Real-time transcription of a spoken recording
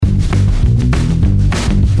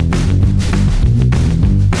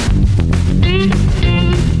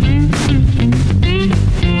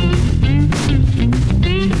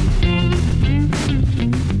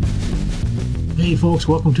folks.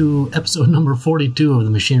 Welcome to episode number 42 of the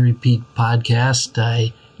Machinery Pete podcast.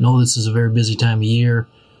 I know this is a very busy time of year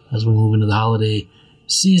as we move into the holiday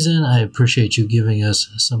season. I appreciate you giving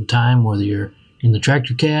us some time, whether you're in the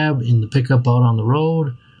tractor cab, in the pickup, out on the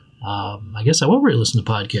road. I guess however you listen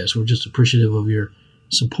to podcasts, we're just appreciative of your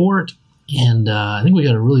support. And I think we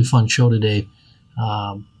got a really fun show today.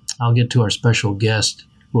 I'll get to our special guest,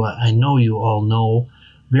 who I know you all know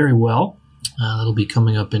very well. That'll be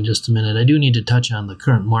coming up in just a minute. I do need to touch on the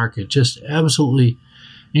current market. Just absolutely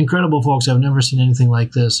incredible, folks. I've never seen anything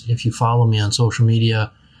like this. If you follow me on social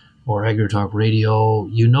media or AgriTalk Radio,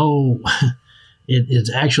 you know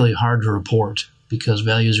it's actually hard to report because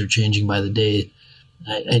values are changing by the day.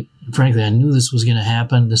 Frankly, I knew this was going to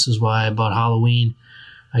happen. This is why about Halloween,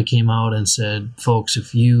 I came out and said, folks,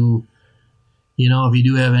 if you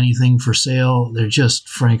do have anything for sale, there just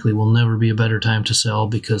frankly will never be a better time to sell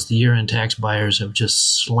because the year-end tax buyers have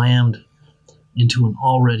just slammed into an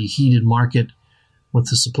already heated market with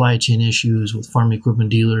the supply chain issues, with farm equipment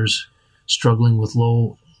dealers struggling with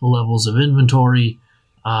low levels of inventory.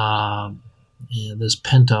 And this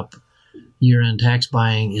pent-up year-end tax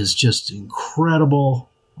buying is just incredible.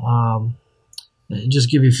 Just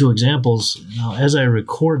give you a few examples. Now, as I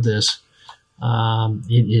record this,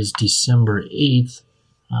 it is December 8th.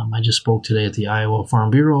 I just spoke today at the Iowa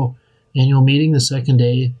Farm Bureau annual meeting, the second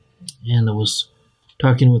day, and I was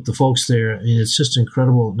talking with the folks there, and it's just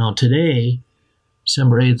incredible. Now today,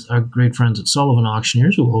 December 8th, our great friends at Sullivan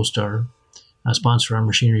Auctioneers, who host our sponsor our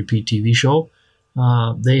Machinery Pete TV show,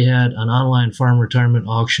 they had an online farm retirement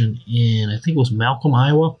auction in, I think it was Malcolm,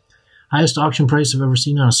 Iowa. Highest auction price I've ever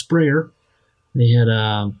seen on a sprayer. They had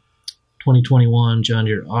 2021 John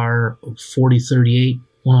Deere R4038,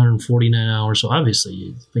 149 hours. So obviously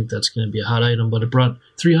you think that's going to be a hot item, but it brought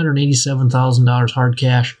 $387,000 hard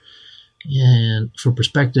cash. And for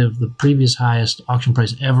perspective, the previous highest auction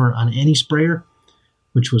price ever on any sprayer,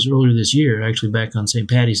 which was earlier this year, actually back on St.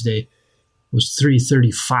 Patty's Day, was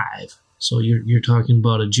 $335. So you're talking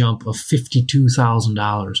about a jump of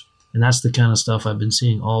 $52,000. And that's the kind of stuff I've been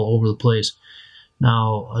seeing all over the place.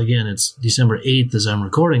 Now, again, it's December 8th as I'm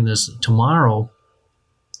recording this. Tomorrow,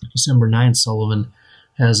 December 9th, Sullivan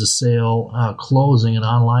has a sale closing, an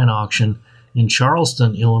online auction in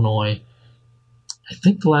Charleston, Illinois. I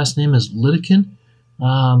think the last name is Lydekin.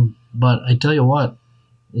 But I tell you what,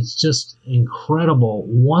 it's just incredible.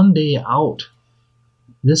 One day out,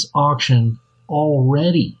 this auction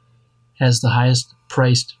already has the highest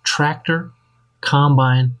priced tractor,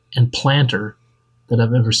 combine, and planter that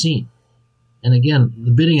I've ever seen. And again,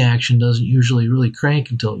 the bidding action doesn't usually really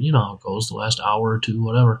crank until, you know how it goes, the last hour or two,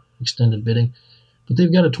 whatever, extended bidding. But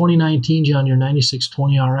they've got a 2019 John Deere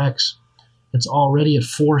 9620RX. It's already at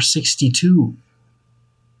 $462.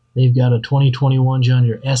 They've got a 2021 John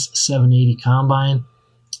Deere S780 Combine.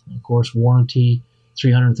 Of course, warranty,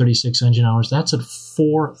 336 engine hours. That's at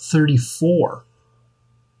 $434.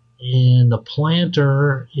 And the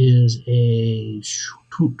planter is a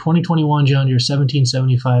 2021 John Deere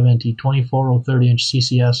 1775 NT 24/30-inch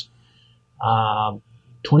CCS,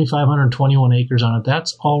 2,521 acres on it.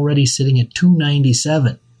 That's already sitting at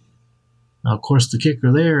 $297. Now, of course, the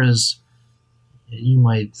kicker there is you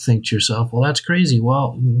might think to yourself, well, that's crazy.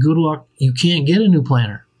 Well, good luck. You can't get a new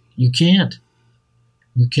planter. You can't.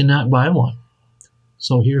 You cannot buy one.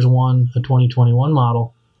 So here's one, a 2021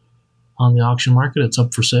 model on the auction market. It's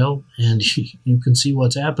up for sale, and you can see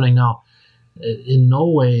what's happening now. In no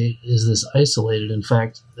way is this isolated. In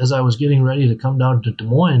fact, as I was getting ready to come down to Des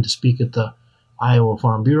Moines to speak at the Iowa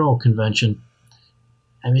Farm Bureau convention,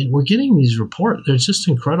 I mean, we're getting these reports. They're just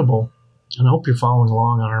incredible. And I hope you're following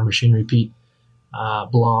along on our Machinery Pete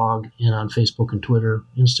blog and on Facebook and Twitter,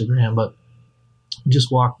 Instagram. But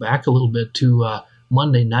just walk back a little bit to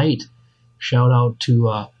Monday night. Shout out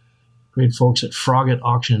to great folks at Froggatt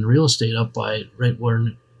Auction and Real Estate up by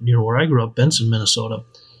near where I grew up, Benson, Minnesota.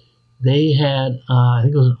 They had, I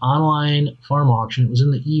think it was an online farm auction. It was in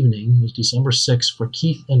the evening. It was December 6th for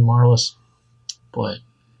Keith and Marlis. Boy,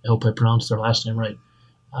 I hope I pronounced their last name right.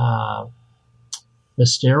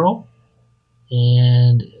 Vestero.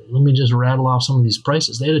 And let me just rattle off some of these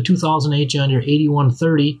prices. They had a 2008 John Deere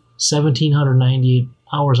 8130, 1,798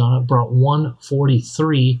 hours on it, brought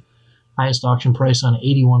 $143. Highest auction price on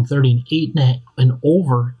 8130 in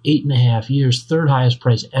over 8.5 years, third highest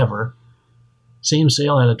price ever. Same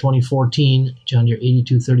sale at a 2014 John Deere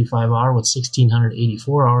 8235R with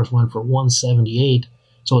 1,684 hours, went for $178.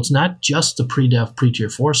 So it's not just the pre-def, pre-tier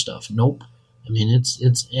 4 stuff. Nope. I mean,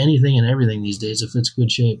 it's anything and everything these days if it's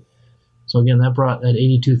good shape. So again, that brought that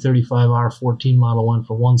 8235R 14 model one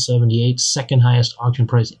for $178, second highest auction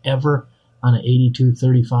price ever on an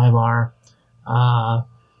 8235R.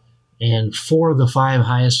 And 4 of the 5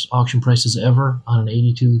 highest auction prices ever on an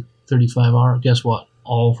 8235R, guess what?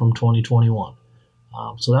 All from 2021.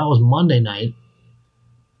 So that was Monday night.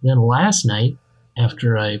 Then last night,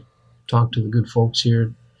 after I talked to the good folks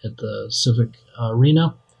here at the Civic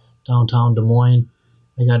Arena, downtown Des Moines,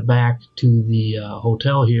 I got back to the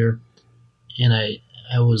hotel here, and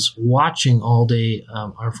I was watching all day.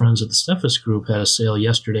 Our friends at the Steffes Group had a sale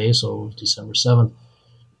yesterday, so December 7th.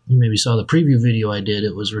 You maybe saw the preview video I did.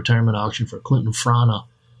 It was a retirement auction for Clinton Frana.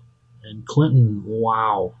 And Clinton,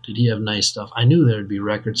 wow, did he have nice stuff. I knew there would be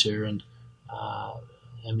records here, and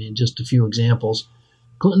just a few examples.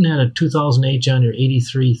 Clinton had a 2008 John Deere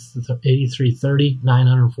 8330,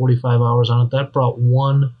 945 hours on it. That brought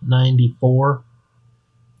 194.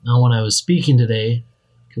 Now, when I was speaking today,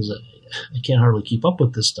 because I can't hardly keep up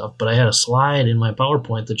with this stuff, but I had a slide in my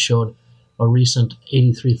PowerPoint that showed a recent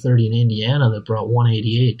 8330 in Indiana that brought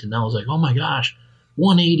 188, and I was like, oh my gosh,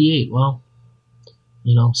 188. Well,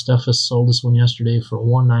 Steffes sold this one yesterday for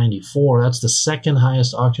 194. That's the second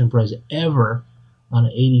highest auction price ever on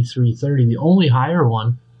an 8330. The only higher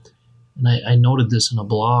one, and I noted this in a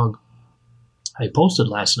blog I posted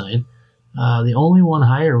last night, the only one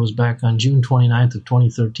higher was back on June 29th of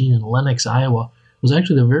 2013 in Lenox, Iowa. It was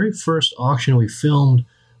actually the very first auction we filmed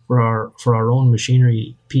for our own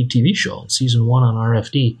Machinery Pete TV show, season 1 on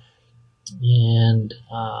RFD. And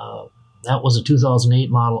that was a 2008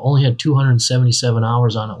 model, only had 277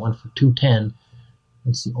 hours on it, went for 210.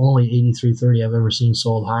 That's the only 8330 I've ever seen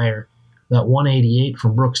sold higher. That 188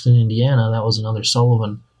 from Brookston, Indiana, that was another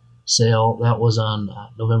Sullivan sale. That was on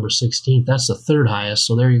November 16th. That's the third highest.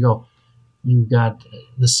 So there you go. You've got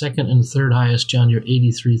the second and third highest John Deere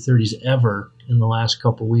 8330s ever in the last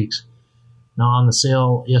couple weeks. Now on the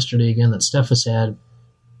sale yesterday again that Steffes had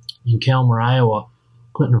in Calmer, Iowa,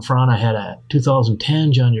 Clinton Frana had a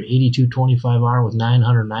 2010 John Deere 8225R with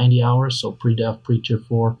 990 hours, so pre-def, pre-chip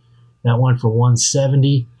 4. That went for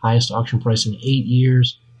 170, highest auction price in 8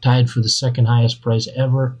 years. Tied for the second highest price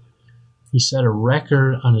ever. He set a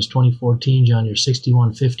record on his 2014 John Deere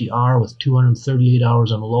 6150R with 238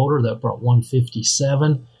 hours on a loader. That brought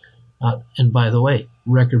 157. And by the way,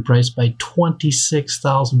 record price by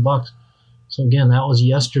 $26,000. So again, that was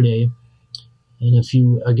yesterday. And if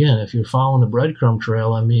you're following the breadcrumb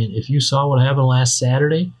trail, if you saw what happened last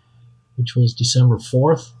Saturday, which was December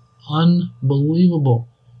 4th, unbelievable.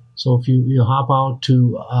 So if you hop out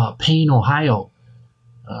to Payne, Ohio,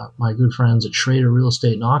 my good friends at Schrader Real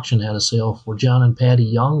Estate and Auction had a sale for John and Patty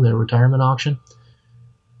Young, their retirement auction.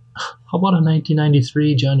 How about a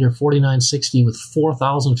 1993 John Deere 4960 with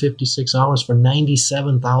 4,056 hours for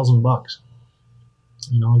 $97,000?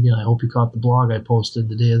 Again, I hope you caught the blog I posted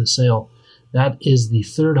the day of the sale. That is the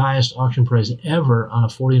third highest auction price ever on a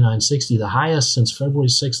 4960, the highest since February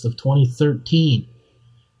 6th of 2013.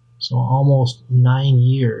 So almost 9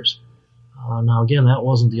 years. Now, again, that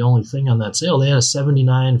wasn't the only thing on that sale. They had a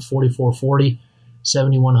 79 4440,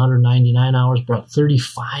 7,199 hours, brought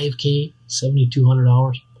 35K, 7,200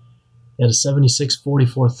 hours. They had a 76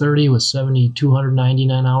 4430 with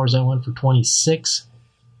 7,299 hours. That went for 26.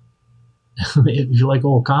 If you like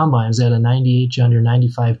old combines, they had a 98 John Deere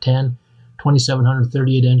 9510,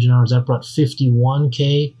 2,738 engine hours. That brought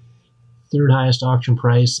 51K, third highest auction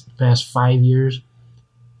price the past 5 years.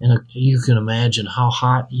 And you can imagine how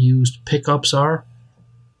hot used pickups are.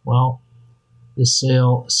 Well, this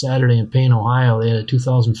sale Saturday in Payne, Ohio, they had a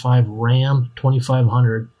 2005 Ram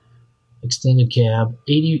 2500 extended cab,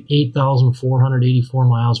 88,484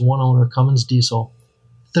 miles, one owner, Cummins diesel,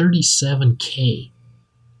 37K.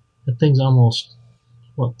 That thing's almost,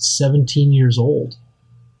 17 years old.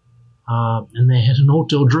 And they had a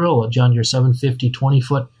no-till drill, a John Deere 750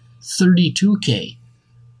 20-foot, 32K.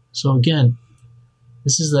 So again,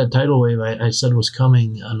 this is that tidal wave I said was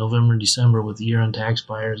coming November and December with the year-end tax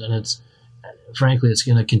buyers, and it's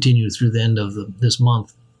going to continue through the end of this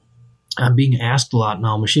month. I'm being asked a lot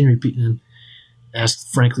now, Machinery Pete, and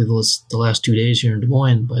asked, frankly, the last 2 days here in Des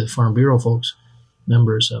Moines by the Farm Bureau folks,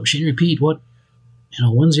 members, Machinery Pete,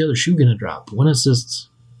 when's the other shoe going to drop? When's it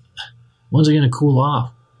going to cool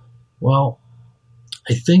off? Well,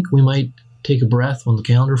 I think we might take a breath when the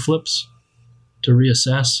calendar flips to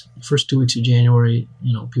reassess. The first 2 weeks of January,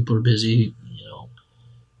 people are busy,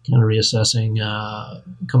 kind of reassessing,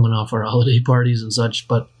 coming off our holiday parties and such,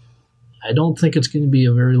 but I don't think it's going to be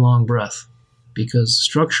a very long breath, because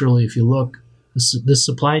structurally, if you look, this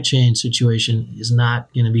supply chain situation is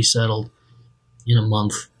not going to be settled in a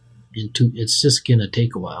month. It's just going to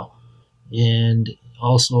take a while. And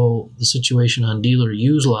also, the situation on dealer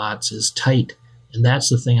used lots is tight, and that's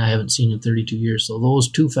the thing I haven't seen in 32 years. So those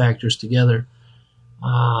two factors together,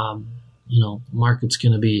 market's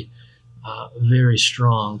going to be very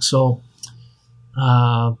strong. So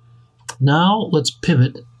now let's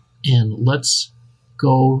pivot and let's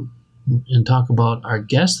go and talk about our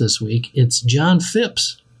guest this week. It's John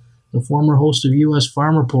Phipps, the former host of U.S.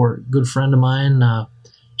 Farm Report, good friend of mine.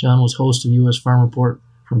 John was host of U.S. Farm Report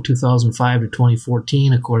from 2005 to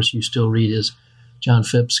 2014. Of course, you still read his John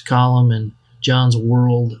Phipps column and John's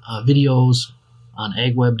World videos on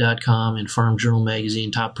agweb.com and Farm Journal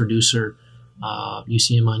magazine, top producer. You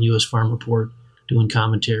see him on U.S. Farm Report doing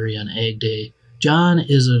commentary on Ag Day. John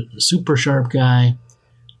is a super sharp guy,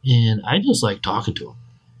 and I just like talking to him.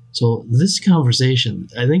 So this conversation,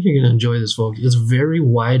 I think you're going to enjoy this, folks. It's very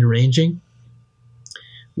wide-ranging.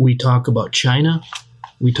 We talk about China.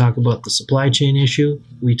 We talk about the supply chain issue.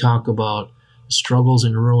 We talk about the struggles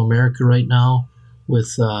in rural America right now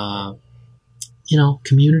with,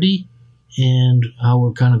 community and how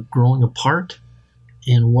we're kind of growing apart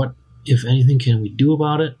and what, if anything, can we do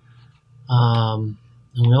about it. And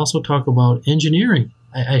we also talk about engineering.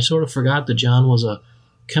 I sort of forgot that John was a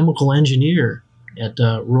chemical engineer at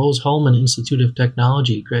Rose-Hulman Institute of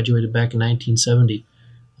Technology, graduated back in 1970.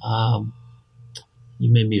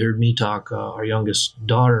 You maybe heard me talk. Our youngest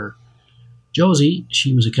daughter, Josie,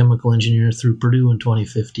 she was a chemical engineer through Purdue in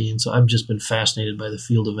 2015. So I've just been fascinated by the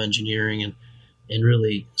field of engineering and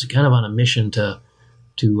really it's kind of on a mission to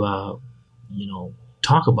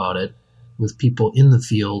talk about it with people in the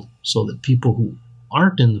field so that people who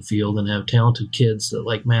aren't in the field and have talented kids that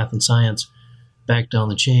like math and science back down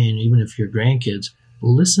the chain, even if you're grandkids,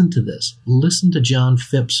 listen to this. Listen to John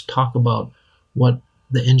Phipps talk about what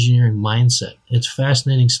the engineering mindset. It's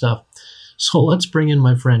fascinating stuff. So let's bring in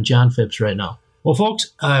my friend John Phipps right now. Well,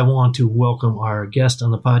 folks, I want to welcome our guest on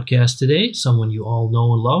the podcast today, someone you all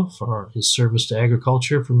know and love for his service to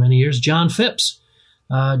agriculture for many years, John Phipps.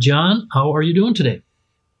 John, how are you doing today?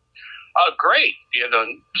 Great.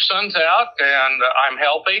 The sun's out and I'm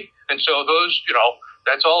healthy. And so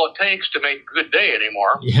that's all it takes to make a good day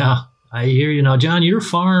anymore. Yeah, I hear you now. John, your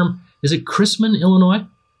farm, is it Chrisman, Illinois?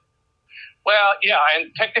 Well, yeah,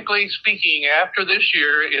 and technically speaking, after this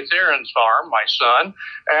year, it's Aaron's farm, my son,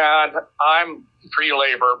 and I'm free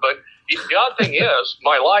labor. But the odd thing is,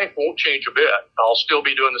 my life won't change a bit. I'll still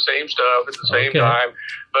be doing the same stuff at the same time,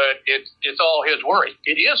 but it's all his worry.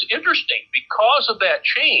 It is interesting because of that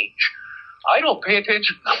change. I don't pay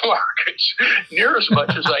attention to the markets near as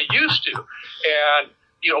much as I used to. And,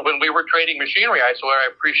 when we were trading machinery, I swear I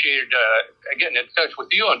appreciated getting in touch with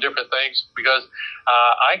you on different things because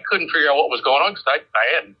I couldn't figure out what was going on because I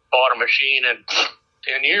hadn't bought a machine in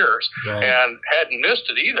 10 years and hadn't missed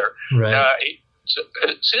it either. Right.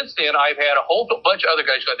 Since then, I've had a whole bunch of other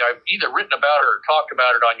guys that I've either written about it or talked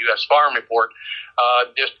about it on U.S. Farm Report,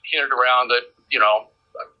 just hinted around that,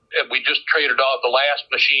 we just traded off the last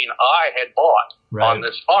machine I had bought on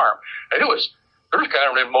this farm. And there was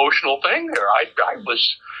kind of an emotional thing there. I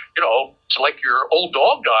was, it's like your old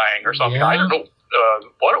dog dying or something. Yeah. I don't know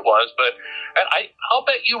what it was, but I'll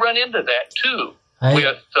bet you run into that too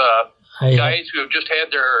with guys who have just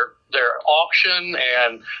had their auction,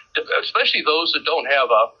 and especially those that don't have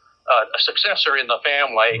a successor in the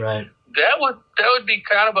family. Right. That would be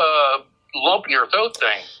kind of a lump in your throat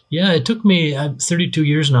thing. Yeah, it took me 32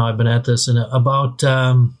 years now. I've been at this, and about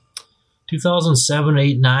 2007,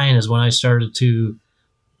 8, 9 is when I started to,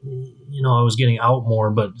 I was getting out more,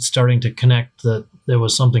 but starting to connect that there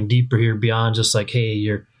was something deeper here beyond just like, hey,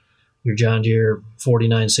 your John Deere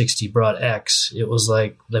 4960 brought X. It was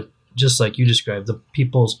like just like you described, the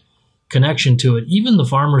people's connection to it. Even the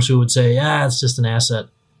farmers who would say, it's just an asset.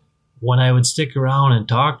 When I would stick around and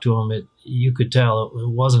talk to them, you could tell it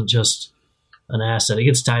wasn't just an asset. It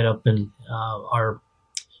gets tied up in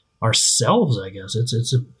ourselves, I guess.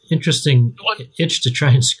 It's an interesting itch to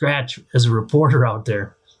try and scratch as a reporter out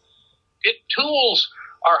there. Tools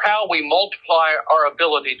are how we multiply our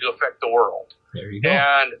ability to affect the world. There you go.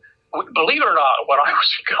 And believe it or not, when I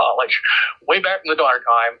was in college, way back in the dark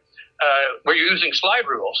time, we're using slide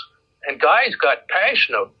rules. And guys got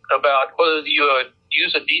passionate about whether you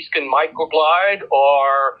use a Deeskin microglide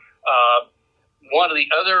or one of the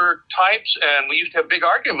other types, and we used to have big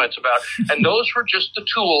arguments about it. And those were just the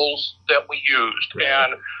tools that we used. Right.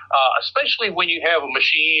 And especially when you have a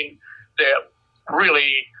machine that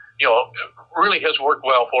really has worked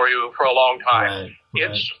well for you for a long time.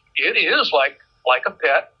 Right. It is like a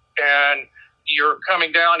pet, and you're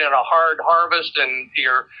coming down in a hard harvest, and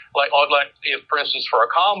you're like if, for instance, for a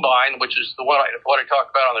combine, which is what I talked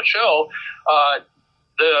about on the show,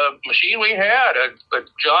 the machine we had, a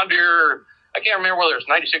John Deere, I can't remember whether it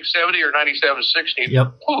was 9670 or 9760.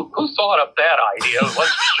 Yep. Who thought up that idea?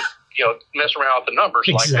 Let's mess around with the numbers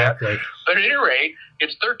exactly. like that. But at any rate,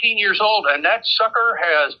 it's 13 years old, and that sucker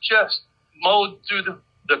has just mowed through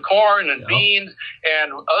the corn and beans,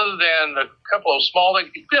 and other than a couple of small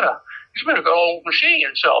things, it's been a good old machine.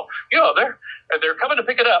 And so, they're coming to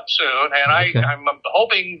pick it up soon, and I'm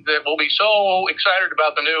hoping that we'll be so excited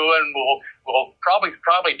about the new one, we'll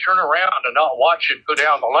probably turn around and not watch it go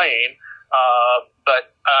down the lane.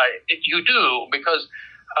 But you do, because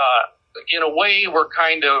in a way we're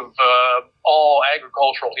kind of all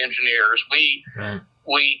agricultural engineers. We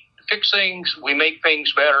fix things, we make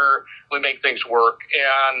things better, we make things work.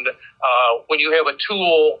 And when you have a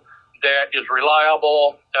tool that is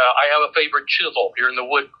reliable, I have a favorite chisel here in the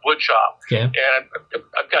wood shop. Okay. And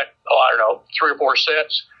I've got, 3 or 4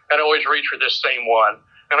 sets, and I always reach for this same one.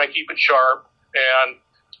 And I keep it sharp, and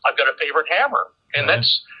I've got a favorite hammer. And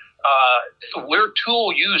that's, we're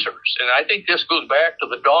tool users. And I think this goes back to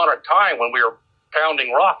the dawn of time when we were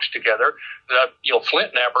pounding rocks together.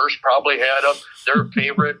 Flint knappers probably had their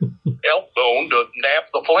favorite elk bone to nap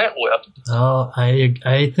the flint with. Oh,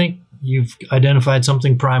 I think you've identified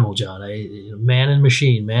something primal, John. Man and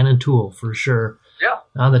machine, man and tool, for sure. Yeah.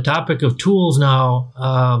 On the topic of tools now,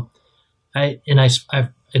 I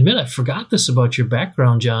admit I forgot this about your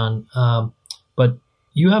background, John, but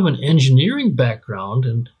you have an engineering background,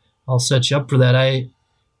 and I'll set you up for that.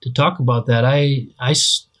 To talk about that,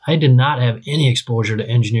 I did not have any exposure to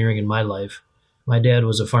engineering in my life. My dad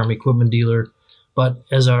was a farm equipment dealer, but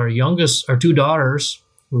as our 2 daughters,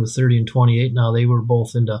 who are 30 and 28 now, they were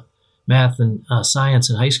both into math and science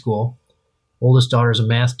in high school. Oldest daughter is a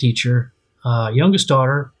math teacher. Youngest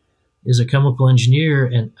daughter is a chemical engineer,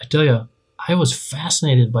 and I tell you, I was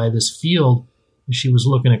fascinated by this field. She was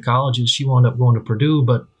looking at colleges. She wound up going to Purdue,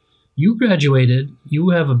 but you graduated. You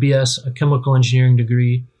have a BS, a chemical engineering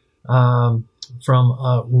degree,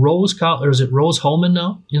 from Rose College, or is it Rose Holman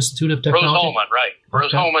now? Institute of Technology? Rose Holman, right.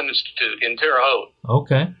 Rose Holman Institute in Terre Haute.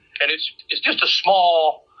 Okay. And it's just a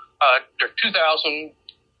small, there are 2,000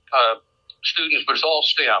 students, but it's all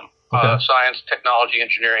STEM, science, technology,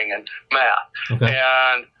 engineering, and math. Okay.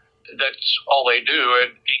 And that's all they do.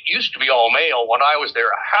 It used to be all male when I was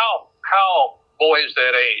there. How boys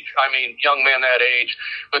that age, young men that age,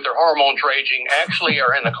 with their hormones raging, actually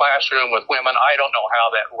are in the classroom with women. I don't know how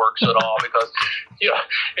that works at all, because,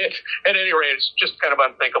 at any rate, it's just kind of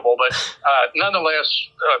unthinkable. But nonetheless,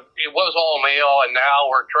 it was all male, and now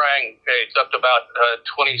we're trying, it's up to about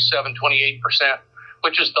 27-28%,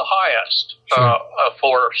 which is the highest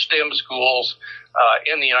for STEM schools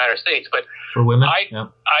in the United States. But for women, I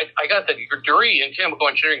got the degree in chemical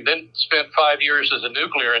engineering, then spent 5 years as a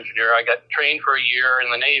nuclear engineer. I got trained for a year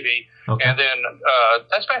in the Navy, and then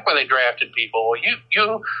that's back when they drafted people.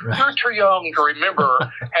 You're too young to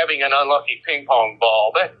remember having an unlucky ping pong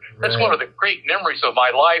ball. That's one of the great memories of my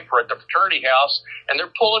life. We're at the fraternity house, and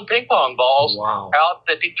they're pulling ping pong balls out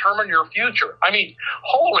that determine your future.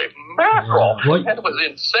 Holy mackerel! That was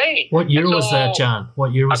insane. What year was that, John?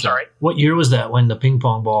 What year was that? Sorry? What year was that when the ping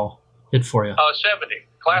pong ball hit for you? 70.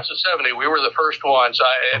 Class of 70. We were the first ones.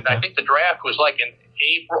 I think the draft was like in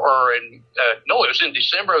April it was in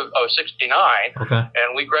December of 69. Okay.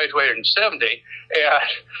 And we graduated in 70. And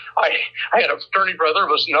I had a fraternity brother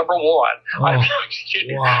who was number 1. Oh, I'm not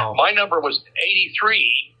kidding. Wow. My number was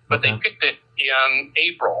 83, but they picked it in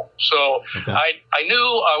April. So I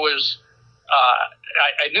knew I was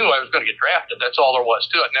going to get drafted. That's all there was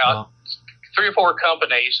to it. Now, 3 or 4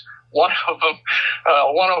 companies. One of them,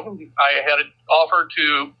 I had an offer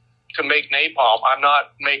to make napalm. I'm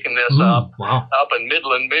not making this up. Wow. Up in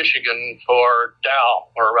Midland, Michigan, for Dow,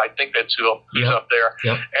 or I think that's who's up there.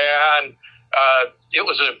 Yep. And it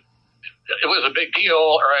was a big deal,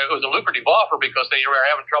 or it was a lucrative offer, because they were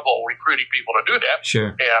having trouble recruiting people to do that.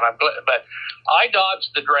 Sure. And but I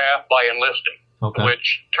dodged the draft by enlisting. Okay.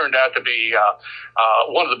 Which turned out to be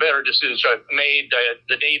one of the better decisions I've made.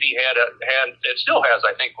 The Navy had it still has,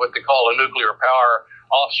 I think, what they call a nuclear power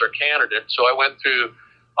officer candidate. So I went through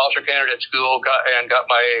officer candidate school,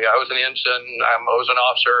 I was an ensign, I was an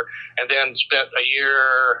officer, and then spent a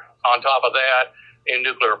year on top of that in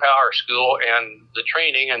nuclear power school and the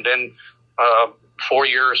training, and then 4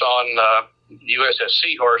 years on USS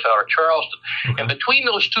Seahorse out of Charleston. Okay. And between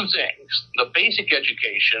those two things, the basic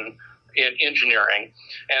education in engineering,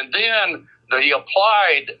 and then the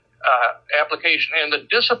applied application and the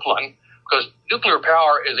discipline, because nuclear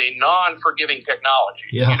power is a non-forgiving technology.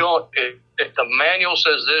 Yeah. You don't. If the manual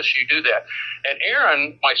says this, you do that. And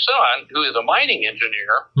Aaron, my son, who is a mining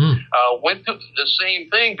engineer, went through the same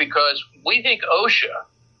thing, because we think OSHA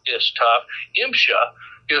is tough. MSHA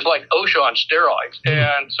is like OSHA on steroids,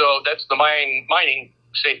 and so that's the mining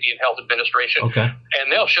Safety and Health Administration, Okay.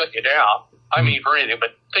 and they'll shut you down. I mean, for anything.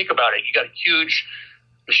 But think about it. You got huge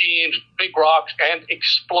machines, big rocks, and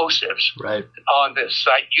explosives Right. on this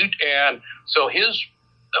site. And so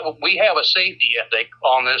we have a safety ethic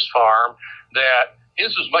on this farm that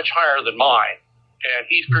his is much higher than mine. And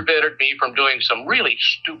he's prevented me from doing some really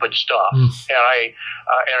stupid stuff. And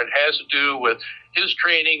and it has to do with his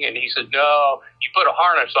training. And he said, no, you put a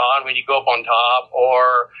harness on when you go up on top,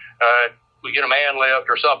 or we get a man lift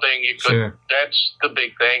or something. Sure. That's the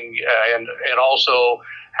big thing. And also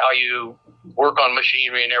how you work on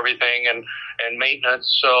machinery and everything, and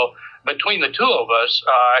maintenance. So between the two of us,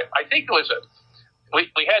 I think it was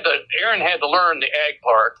Aaron had to learn the ag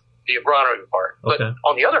part, the agronomy part. But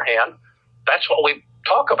on the other hand, that's what we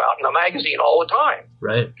talk about in the magazine all the time.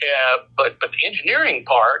 Right. But the engineering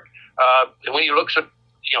part, when he looks at,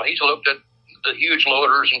 he's looked at the huge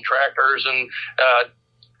loaders and tractors and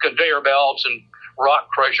conveyor belts and rock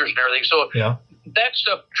crushers and everything. So that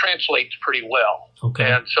stuff translates pretty well.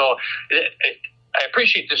 Okay. And so I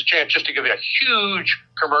appreciate this chance just to give you a huge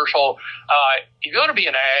commercial. If you want to be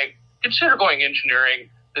an ag, consider going engineering.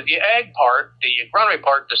 The ag part, the agronomy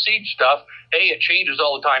part, the seed stuff, it changes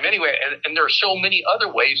all the time anyway, and there are so many other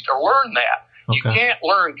ways to learn that. Okay. You can't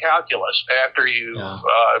learn calculus after you've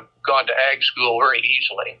gone to ag school very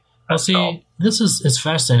easily. Well, see, it's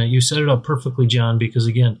fascinating. You set it up perfectly, John, because,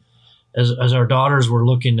 again, as our daughters were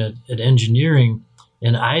looking at engineering,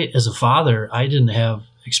 and I, as a father, I didn't have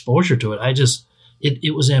exposure to it.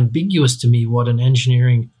 It was ambiguous to me what an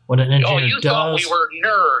engineer does. Thought we were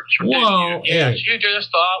nerds. Whoa, you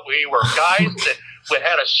just thought we were guys that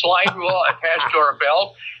had a slide rule attached to our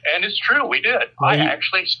belt, and it's true, we did. I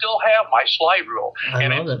actually still have my slide rule,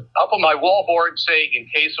 and it's up on my wallboard saying "in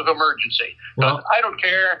case of emergency." Well, I don't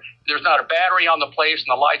care. There's not a battery on the place,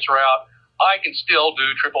 and the lights are out. I can still do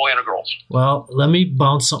triple integrals. Well, let me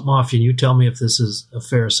bounce something off you, and you tell me if this is a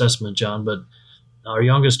fair assessment, John. But our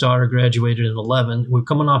youngest daughter graduated in 11. We're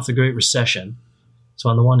coming off the Great Recession. So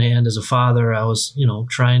on the one hand, as a father, I was,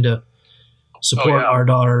 trying to support our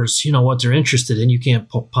daughters, what they're interested in. You can't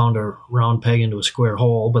pound a round peg into a square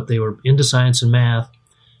hole, but they were into science and math.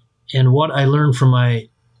 And what I learned from my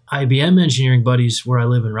IBM engineering buddies where I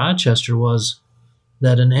live in Rochester was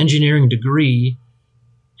that an engineering degree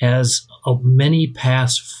has many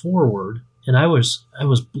paths forward. And I was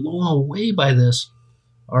blown away by this.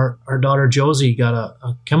 Our daughter Josie got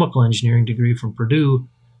a chemical engineering degree from Purdue,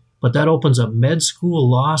 but that opens up med school,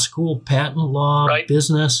 law school, patent law,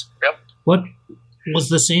 business. Yep. What was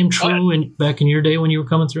the same true back in your day when you were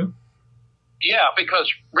coming through? Yeah,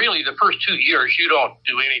 because really the first 2 years you don't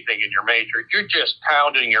do anything in your major. You're just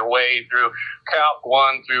pounding your way through Calc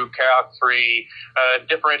 1 through Calc 3,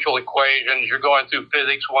 differential equations. You're going through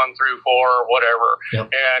physics 1 through 4 or whatever.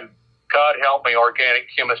 Yep. And God help me, organic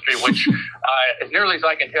chemistry, which as nearly as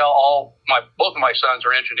I can tell, both of my sons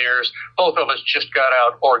are engineers. Both of us just got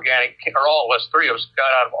out organic, or all of us, three of us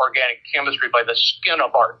got out of organic chemistry by the skin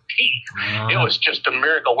of our teeth. It was just a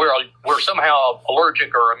miracle. We're somehow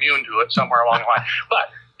allergic or immune to it somewhere along the line.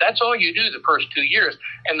 But that's all you do the first 2 years.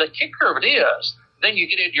 And the kicker of it is, then you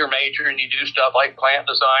get into your major and you do stuff like plant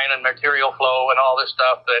design and material flow and all this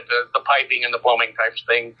stuff, that the piping and the plumbing types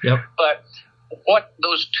thing. Yep. But what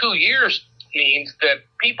those 2 years means that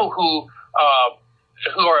people who are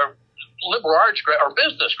liberal arts or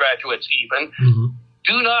business graduates even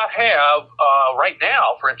do not have right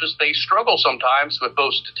now, for instance, they struggle sometimes with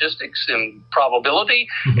both statistics and probability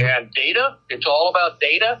and data. It's all about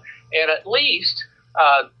data. And at least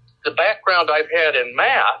the background I've had in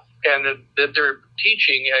math and that they're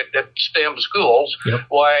teaching at STEM schools,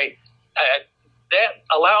 that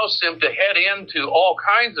allows them to head into all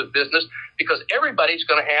kinds of business, because everybody's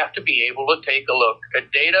going to have to be able to take a look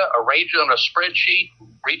at data, arrange it on a spreadsheet,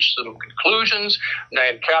 reach some conclusions,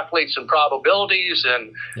 and calculate some probabilities.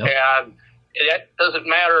 And that doesn't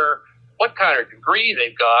matter what kind of degree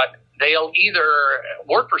they've got. They'll either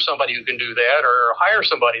work for somebody who can do that or hire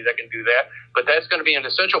somebody that can do that. But that's going to be an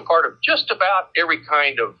essential part of just about every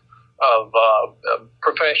kind of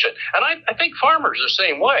profession. And I think farmers are the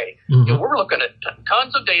same way. We're looking at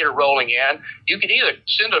tons of data rolling in. You can either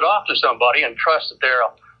send it off to somebody and trust that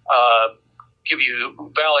they'll give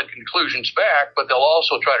you valid conclusions back, but they'll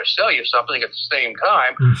also try to sell you something at the same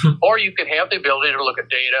time, or you can have the ability to look at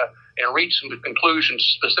data and reach some conclusions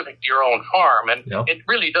specific to your own farm. And it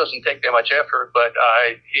really doesn't take that much effort, but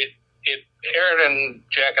Aaron and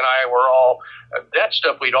Jack and I were all, that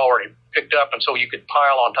stuff we'd already picked up, and so you could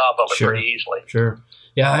pile on top of it pretty easily. Sure.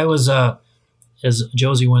 Yeah, I was, as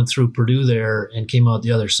Josie went through Purdue there and came out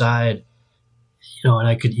the other side,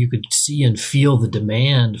 and you could see and feel the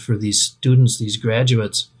demand for these students, these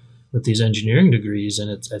graduates with these engineering degrees, and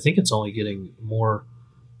I think it's only getting more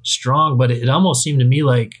strong. But it almost seemed to me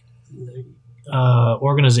like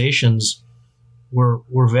organizations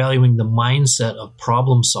were valuing the mindset of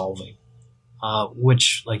problem solving,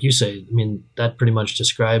 which, like you say, I mean, that pretty much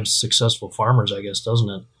describes successful farmers, I guess, doesn't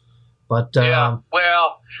it? But yeah.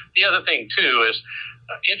 Well, the other thing too is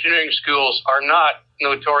engineering schools are not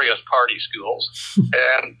notorious party schools,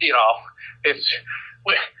 and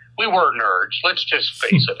we were nerds. Let's just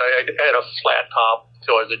face it. I had a flat top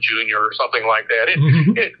until I was a junior or something like that.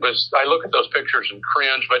 It was. I look at those pictures and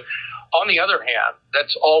cringe. But on the other hand,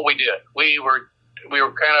 that's all we did. We were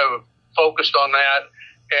kind of focused on that,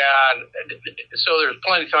 and so there's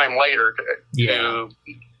plenty of time later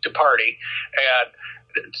to party. And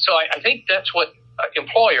so I think that's what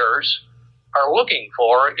employers are looking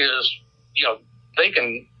for is, they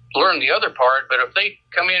can learn the other part, but if they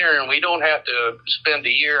come in here and we don't have to spend a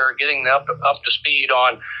year getting up to speed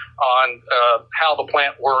on how the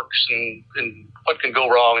plant works and what can go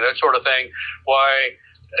wrong and that sort of thing, why,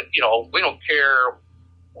 we don't care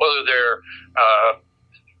whether they're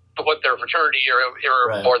what their fraternity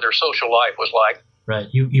or their social life was like. Right.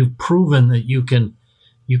 You've proven that you can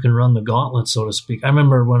run the gauntlet, so to speak. I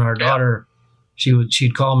remember when our daughter,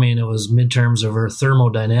 she'd call me and it was midterms of her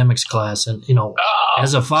thermodynamics class. And,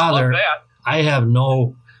 as a father, I have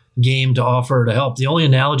no game to offer to help. The only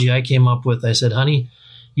analogy I came up with, I said, honey,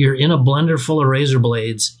 you're in a blender full of razor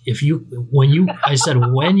blades. When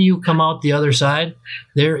you come out the other side,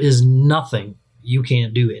 there is nothing you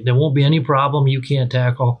can't do. There won't be any problem you can't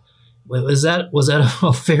tackle. Was that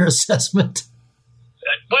a fair assessment?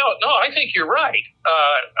 Well, no, I think you're right.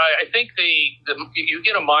 I think you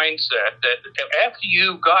get a mindset that after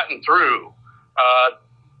you've gotten through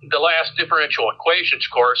the last differential equations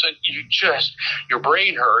course, and your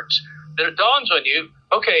brain hurts, then it dawns on you,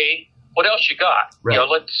 okay, what else you got? Right.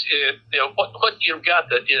 What you've got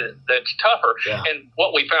that's tougher. Yeah. And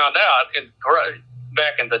what we found out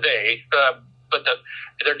back in the day, but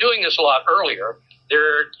they're doing this a lot earlier.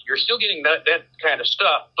 You're still getting that kind of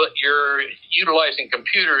stuff, but you're utilizing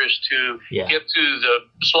computers to get through the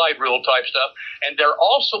slide rule type stuff. And they're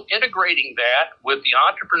also integrating that with the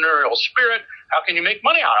entrepreneurial spirit. How can you make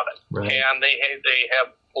money out of it? Right. And they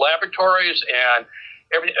have laboratories, and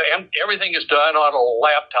everything is done on a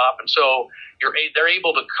laptop. And so they're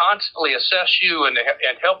able to constantly assess you and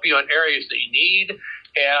help you in areas that you need.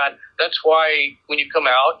 And that's why when you come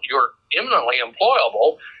out, you're eminently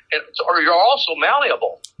employable. Or you're also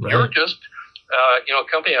malleable. Right. You're just,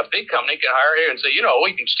 a big company can hire you and say,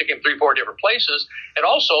 we can stick in 3-4 different places. And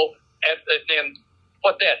also, and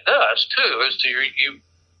what that does too is you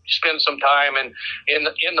spend some time in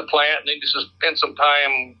the plant, and then you spend some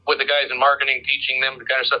time with the guys in marketing, teaching them the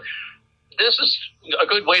kind of stuff. This is a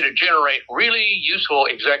good way to generate really useful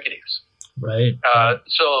executives. Right.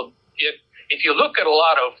 So if you look at a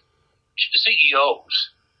lot of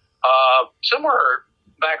CEOs, somewhere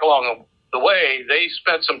back along the way, they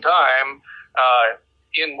spent some time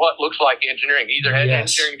in what looks like engineering, either had an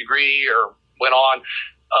engineering degree or went on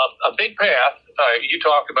a big path. You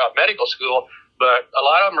talk about medical school, but a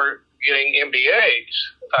lot of them are getting MBAs.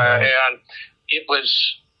 And it was,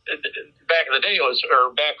 back in the day,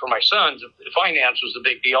 back for my sons, finance was the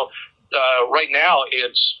big deal. Right now,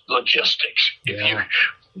 it's logistics. Yeah.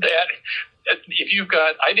 If you've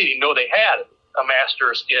got, I didn't even know they had a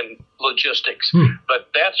master's in logistics, but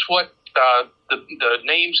that's what the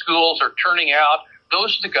name schools are turning out.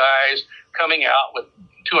 Those are the guys coming out with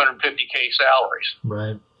 $250K salaries.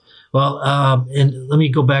 Right. Well, and let me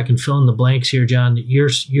go back and fill in the blanks here, John. Your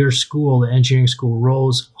school, the engineering school,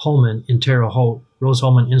 Rose-Hulman in Terre Haute,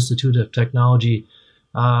 Rose-Hulman Institute of Technology.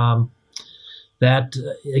 That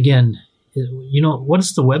again, what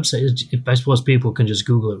is the website? I suppose people can just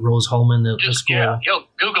Google it. Rose-Hulman, the school. Yeah, you'll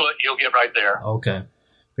Google it. You'll get right there. Okay.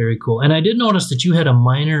 Very cool. And I did notice that you had a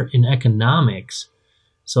minor in economics.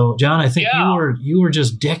 So, John, I think you were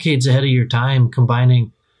just decades ahead of your time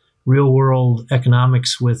combining real-world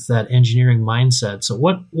economics with that engineering mindset. So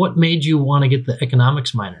what made you want to get the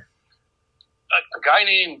economics minor? A guy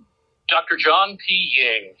named Dr. John P.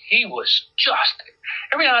 Ying. He was just,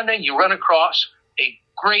 every now and then you run across a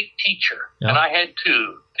great teacher. Yeah. And I had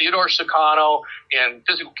two, Theodore Sakano in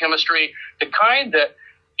physical chemistry, the kind that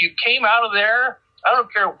you came out of there, I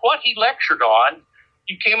don't care what he lectured on,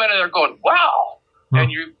 you came out of there going, wow. And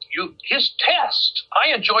his test,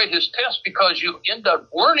 I enjoyed his test because you end up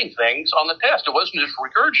learning things on the test. It wasn't just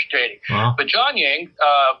regurgitating. Wow. But John Ying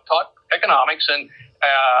taught economics, and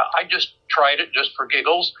I just tried it just for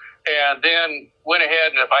giggles, and then went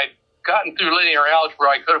ahead, and if I gotten through linear algebra,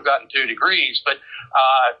 I could have gotten 2 degrees, but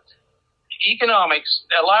economics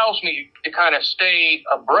allows me to kind of stay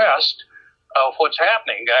abreast of what's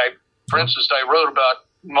happening. For instance, I wrote about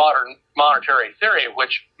modern monetary theory,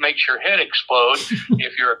 which makes your head explode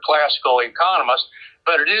if you're a classical economist.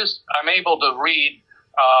 But I'm able to read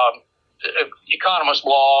economist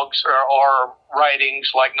blogs or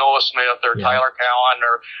writings like Noah Smith or Tyler Cowen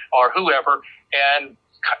or whoever, and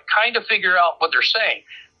kind of figure out what they're saying.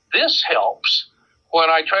 This helps when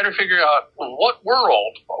I try to figure out what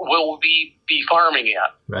world will we be farming in.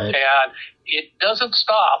 Right. And it doesn't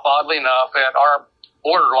stop, oddly enough, at our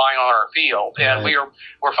borderline on our field. And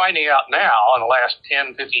we're finding out now in the last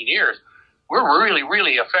 10, 15 years, we're really,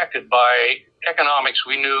 really affected by economics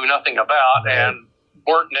we knew nothing about and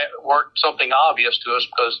weren't something obvious to us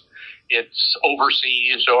because it's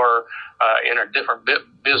overseas or in a different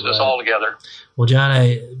business altogether. Well,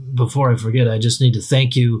 John, before I forget, I just need to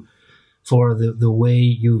thank you for the way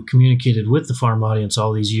you communicated with the farm audience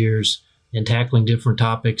all these years and tackling different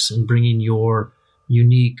topics and bringing your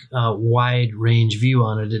unique, wide range view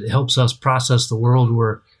on it. It helps us process the world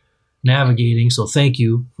we're navigating. So thank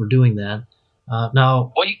you for doing that.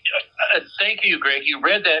 Now, well, thank you, Greg. You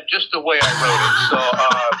read that just the way I wrote it. So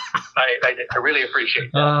I really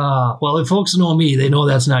appreciate that. Well, if folks know me, they know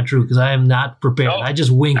that's not true because I am not prepared. No, I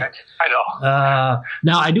just wing it. I know.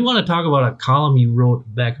 Now, I do want to talk about a column you wrote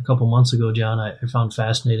back a couple months ago, John. I found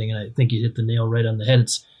fascinating, and I think you hit the nail right on the head.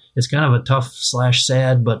 It's kind of a tough /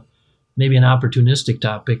 sad, but maybe an opportunistic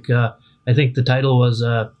topic. I think the title was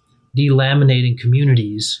Delaminating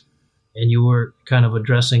Communities, and you were kind of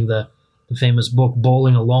addressing the famous book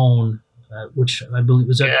Bowling Alone, which I believe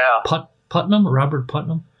was Putnam, Robert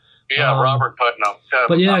Putnam. Yeah, Robert Putnam.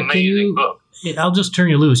 But yeah, amazing book. I'll just turn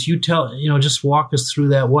you loose. You just walk us through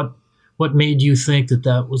that. What made you think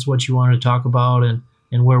that was what you wanted to talk about, and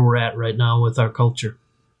where we're at right now with our culture?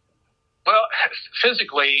 Well,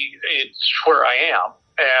 physically, it's where I am,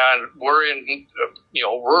 and we're in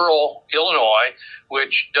rural Illinois,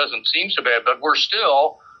 which doesn't seem so bad, but we're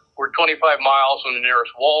 25 miles from the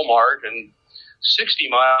nearest Walmart and 60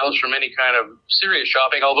 miles from any kind of serious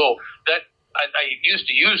shopping, although that I used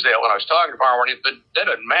to use that when I was talking to farmers, but that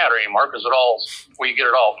doesn't matter anymore because we get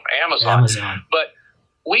it all from Amazon. But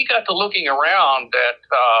we got to looking around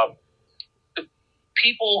at the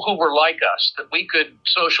people who were like us, that we could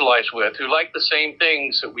socialize with, who liked the same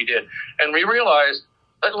things that we did. And we realized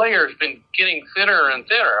that layer has been getting thinner and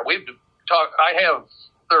thinner.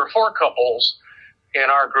 There are 4 couples in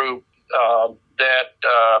our group that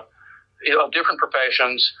different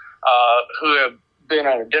professions who have been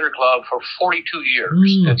at a dinner club for 42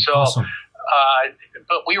 years. And so, awesome.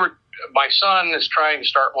 But my son is trying to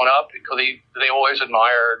start one up because they always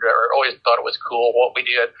admired or always thought it was cool what we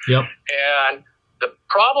did. Yep. And the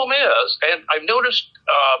problem is, and I've noticed,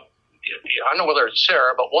 I don't know whether it's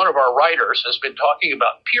Sarah, but one of our writers has been talking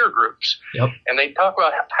about peer groups. Yep. And they talk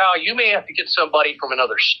about how you may have to get somebody from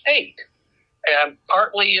another state. And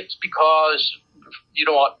partly it's because you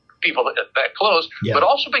don't want people that close, but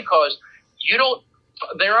also because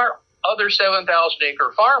there are other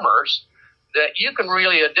 7,000-acre farmers that you can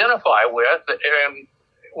really identify with and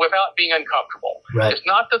without being uncomfortable. Right. It's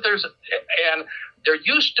not that and there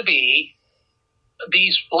used to be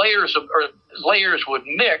these layers would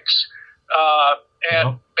mix at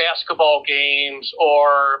basketball games,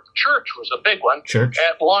 or church was a big one. Church.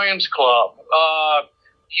 At Lions Club.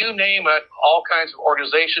 You name it, all kinds of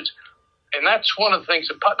organizations. And that's one of the things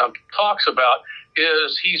that Putnam talks about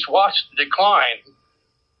is he's watched the decline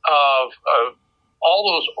of all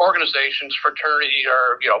those organizations, fraternity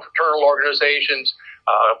or fraternal organizations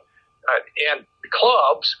and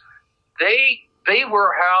clubs. They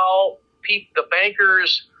were how the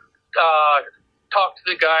bankers talked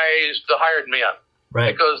to the hired men,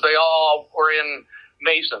 right? Because they all were in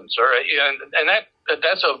Masons, and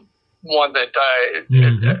that's a one that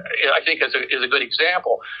I think is a good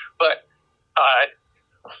example. But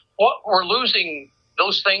what we're losing,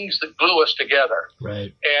 those things that glue us together.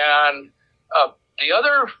 Right. And the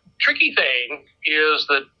other tricky thing is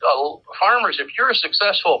that farmers, if you're a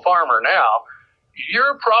successful farmer now,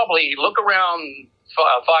 you're probably look around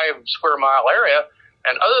 5 square mile area,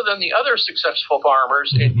 and other than the other successful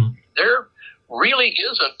farmers, there really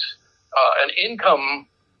isn't an income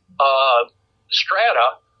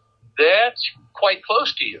strata that's quite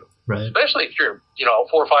close to you, right? Especially if you're 4,000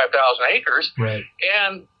 or 5,000 acres, right?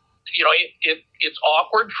 And it's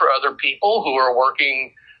awkward for other people who are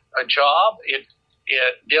working a job.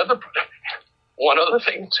 One other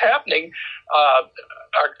thing that's happening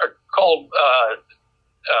are called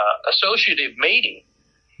associative mating.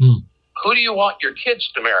 Who do you want your kids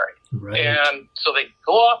to marry? Right. And so they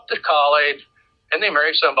go off to college and they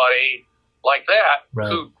marry somebody like that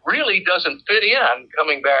who really doesn't fit in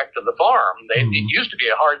coming back to the farm. It used to be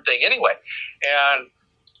a hard thing anyway. And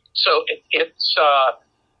so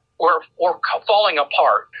we're falling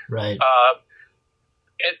apart. Right.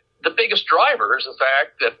 The biggest driver is the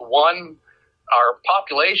fact that our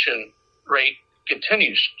population rate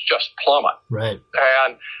continues to just plummet. Right.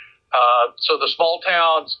 And so the small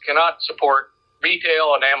towns cannot support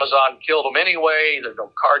retail, and Amazon killed them anyway. There's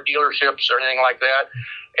no car dealerships or anything like that.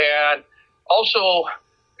 And also,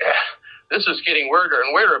 this is getting weirder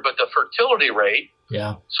and weirder, but the fertility rate,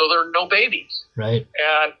 so there are no babies. Right.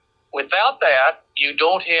 And without that, you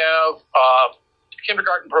don't have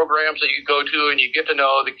kindergarten programs that you go to and you get to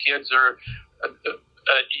know the kids are,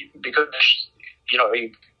 because,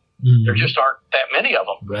 there just aren't that many of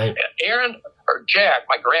them. Right. Jack,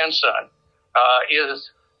 my grandson,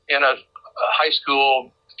 is in a high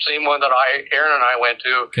school, same one that Aaron and I went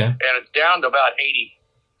to, and it's down to about 80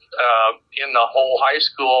 in the whole high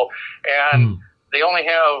school, and they only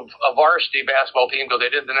have a varsity basketball team because they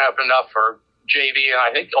didn't have enough for JV, and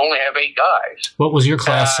I think only have 8 guys. What was your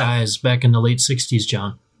class size back in the late 60s,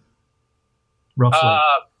 John? Roughly.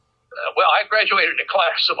 Well, I graduated in a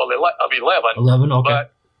class of 11. 11, okay.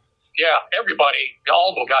 But yeah,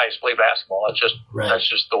 all the guys play basketball. That's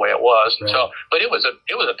just the way it was. Right. So, but it was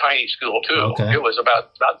a tiny school too. Okay. It was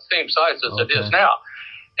about the same size as it is now,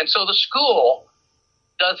 and so the school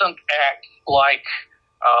doesn't act like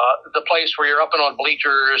the place where you're up and on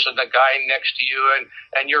bleachers and the guy next to you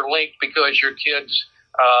and you're linked because your kids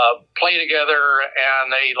play together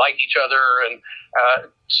and they like each other, and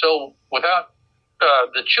so without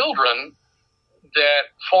the children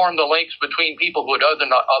that form the links between people who would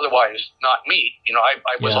otherwise not meet.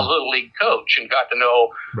 I was a little league coach and got to know,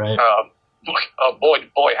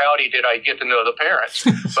 boy, howdy did I get to know the parents.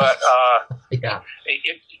 But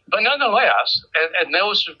but nonetheless, and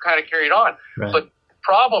those have kind of carried on. Right. But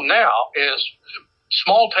problem now is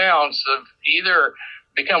small towns have either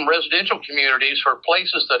become residential communities for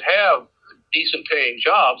places that have decent paying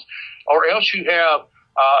jobs, or else you have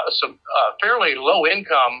some fairly low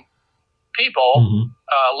income people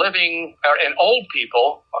living, and old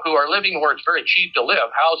people who are living where it's very cheap to live.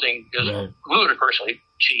 Housing is ludicrously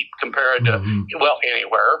cheap compared to,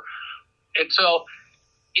 anywhere. And so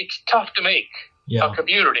it's tough to make a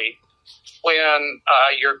community when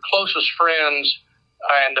your closest friends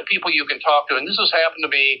and the people you can talk to, and this has happened to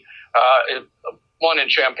me, one in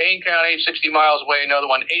Champaign County, 60 miles away, another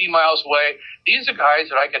one 80 miles away. These are guys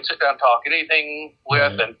that I can sit down and talk anything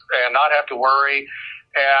with and not have to worry.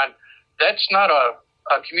 And that's not a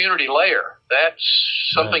community layer. That's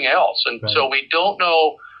something else. And so we don't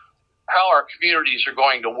know how our communities are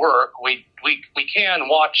going to work. We can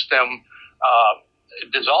watch them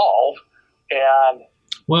dissolve.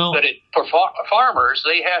 But for farmers,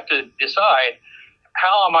 they have to decide,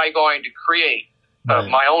 how am I going to create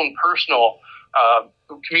my own personal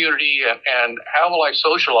community, and how will I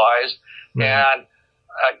socialize? And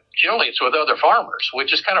generally it's with other farmers,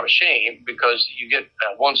 which is kind of a shame because you get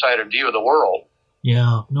a one-sided view of the world.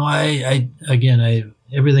 Yeah. No, I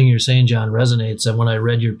everything you're saying, John, resonates. And when I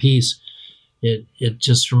read your piece, it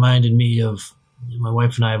just reminded me of, my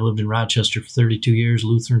wife and I have lived in Rochester for 32 years,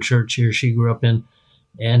 Lutheran church here she grew up in.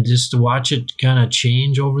 And just to watch it kind of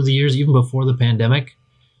change over the years, even before the pandemic,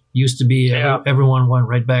 used to be everyone went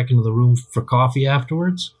right back into the room for coffee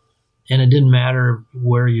afterwards. And it didn't matter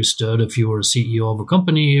where you stood, if you were a CEO of a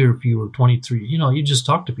company or if you were 23, you just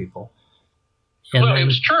talked to people. And it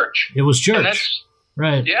was church. It was church.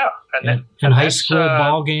 Right. Yeah. And high school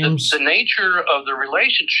ball games. The nature of the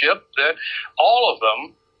relationship that all of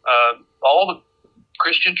them, all the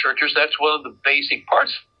Christian churches, that's one of the basic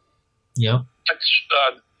parts. Yeah. That's,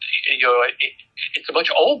 it's a bunch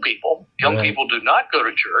of old people. Young people do not go to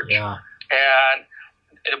church. Yeah.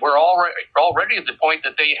 And we're already at the point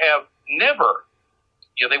that they have never,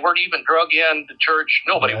 they weren't even drug into church.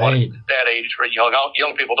 Nobody wanted that age for young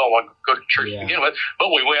people don't want to go to church to begin with, but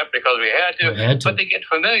we went because we had to. But they get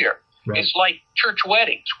familiar. Right. It's like church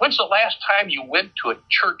weddings. When's the last time you went to a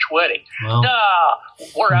church wedding? Well,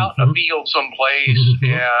 we're out in a field someplace,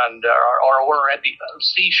 and or we're at the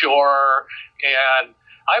seashore, and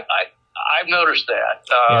I've noticed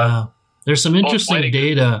that. There's some interesting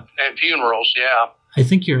data and funerals. Yeah. I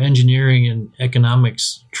think your engineering and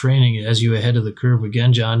economics training has you ahead of the curve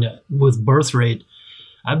again, John. With birth rate,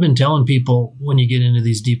 I've been telling people when you get into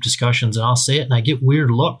these deep discussions, and I'll say it, and I get weird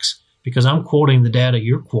looks because I'm quoting the data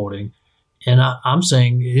you're quoting, and I'm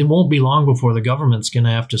saying it won't be long before the government's going to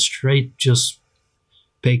have to straight just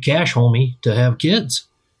pay cash, homie, to have kids,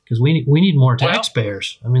 because we need more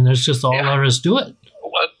taxpayers. I mean, there's just all there is to it.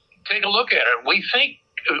 Well, take a look at it. We think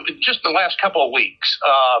just the last couple of weeks,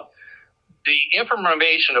 the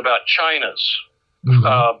information about China's,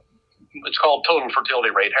 it's called total fertility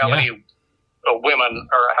rate, how many women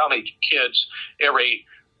or how many kids every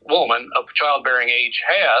woman of childbearing age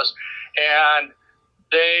has, and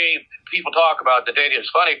people talk about the data is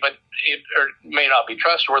funny, but it may not be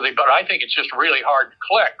trustworthy, but I think it's just really hard to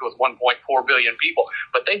collect with 1.4 billion people.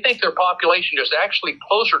 But they think their population is actually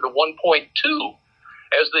closer to 1.2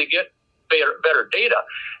 as they get better data.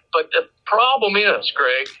 But the problem is,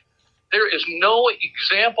 Greg, there is no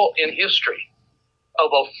example in history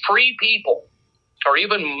of a free people or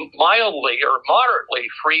even mildly or moderately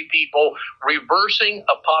free people reversing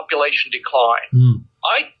a population decline.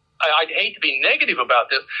 I'd hate to be negative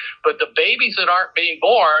about this, but the babies that aren't being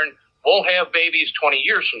born won't have babies 20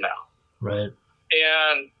 years from now. Right.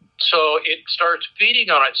 And so it starts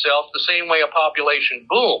feeding on itself the same way a population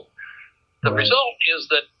boom. The result is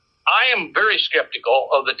that I am very skeptical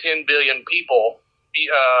of the 10 billion people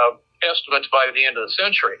estimates by the end of the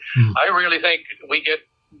century. I really think we get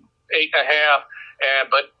 8.5,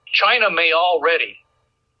 but China may already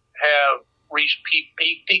have reached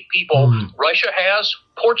peak people. Russia has,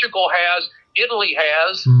 Portugal has, Italy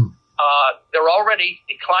has. They're already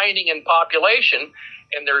declining in population,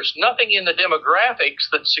 and there's nothing in the demographics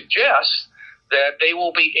that suggests that they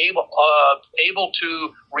will be able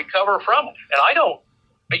to recover from it. And I don't,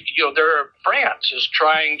 France is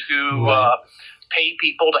trying to pay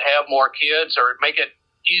people to have more kids or make it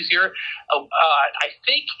easier. I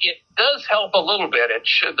think it does help a little bit.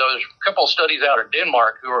 There's a couple of studies out of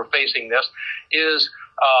Denmark who are facing this, is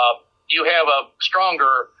you have a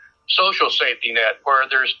stronger social safety net where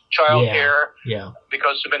there's child care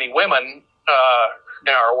because so many women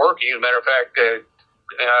now are working. As a matter of fact,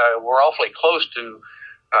 we're awfully close to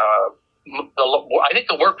I think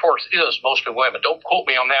the workforce is mostly women. Don't quote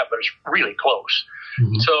me on that, but it's really close.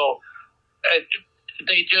 So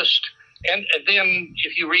they just... And then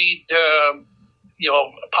if you read,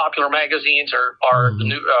 popular magazines or the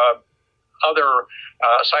new other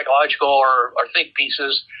psychological or think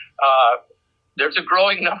pieces, there's a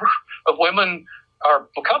growing number of women or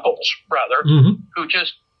couples, rather, who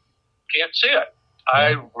just can't see it.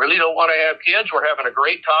 I really don't want to have kids. We're having a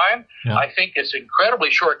great time. I think it's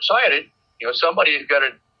incredibly short-sighted. Somebody's got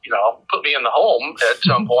to, put me in the home at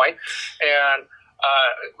some point. And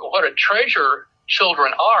what a treasure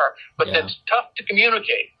children are, but that's tough to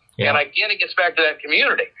communicate. And again, it gets back to that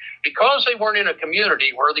community. Because they weren't in a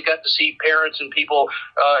community where they got to see parents and people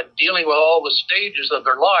dealing with all the stages of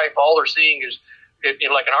their life, all they're seeing is,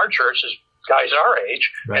 like in our church, is guys our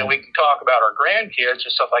age, and we can talk about our grandkids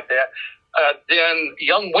and stuff like that. Then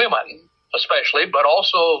young women, especially, but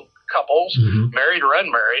also couples, married or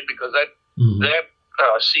unmarried, because that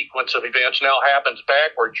sequence of events now happens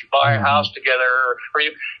backwards. You buy a house together, or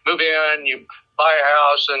you move in, you buy a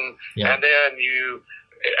house, and then you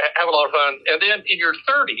have a lot of fun. And then in your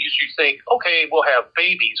 30s, you think, okay, we'll have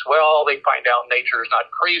babies. Well, they find out nature is not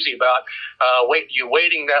crazy about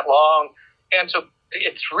waiting that long. And so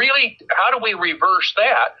it's really, how do we reverse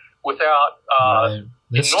that without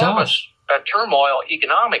enormous turmoil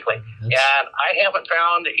economically? And I haven't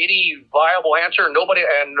found any viable answer. Nobody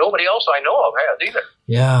else I know of has either.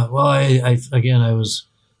 Yeah, well, I was,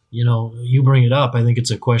 you bring it up. I think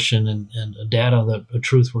it's a question and a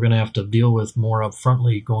truth we're going to have to deal with more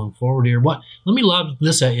upfrontly going forward here. Let me lob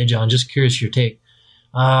this at you, John. Just curious your take.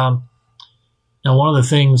 Now, one of the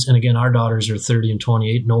things, and again, our daughters are 30 and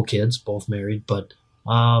 28, no kids, both married, but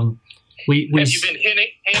have you been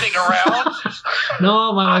hinting around?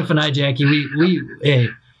 No, my wife and I, Jackie,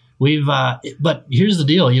 we've but here's the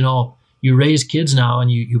deal, you raise kids now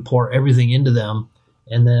and you pour everything into them,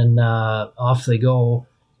 and then off they go.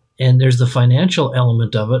 And there's the financial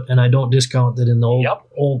element of it, and I don't discount that in the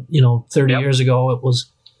old 30 years ago it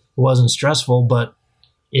wasn't stressful, but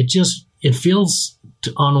it feels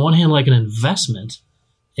on one hand like an investment.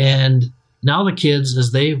 And now the kids,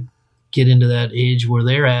 as they get into that age where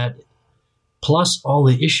they're at, plus all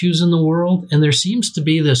the issues in the world, and there seems to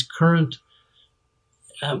be this current,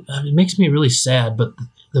 it makes me really sad, but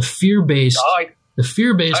the fear-based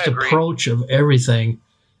approach of everything.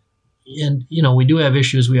 And, we do have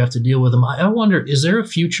issues. We have to deal with them. I wonder, is there a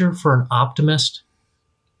future for an optimist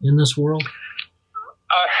in this world?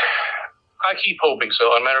 I keep hoping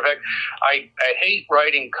so. As a matter of fact, I hate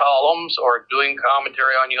writing columns or doing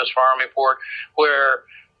commentary on U.S. Farm Report where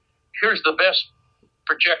here's the best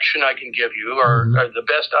projection I can give you or the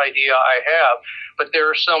best idea I have. But there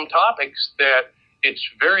are some topics that it's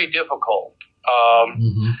very difficult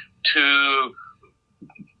to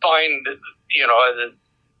find,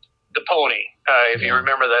 the pony. If you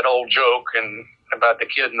remember that old joke and about the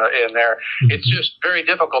kid in there, it's just very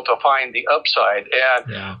difficult to find the upside. And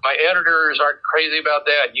my editors aren't crazy about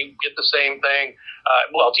that. You get the same thing.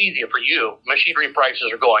 Well, it's easier for you. Machinery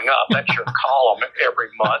prices are going up. That's your column every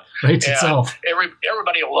month. Writes itself.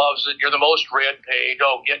 Everybody loves it. You're the most red paid.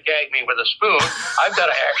 Oh, gag me with a spoon. I've got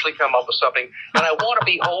to actually come up with something. And I want to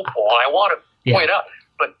be hopeful. And I want to point out.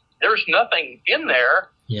 But there's nothing in there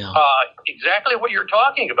exactly what you're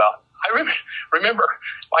talking about. I remember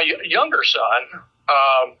my younger son.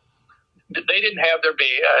 They didn't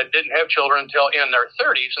have children until in their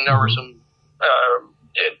 30s, and there were some.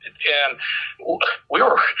 And we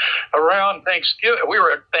were around Thanksgiving. We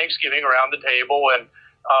were at Thanksgiving around the table, and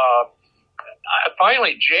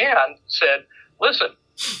finally Jan said, "Listen,"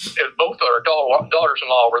 both our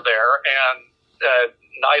daughters-in-law were there, and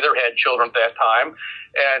neither had children at that time.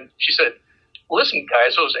 And she said, "Listen,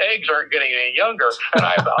 guys, those eggs aren't getting any younger." And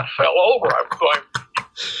I about fell over. I'm going.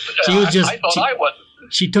 I thought I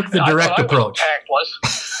wasn't. She took the direct approach.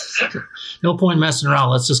 Tactless. No point messing around.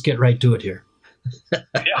 Let's just get right to it here.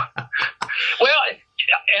 Yeah. Well,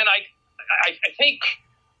 and I think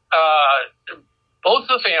both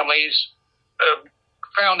the families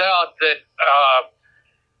found out that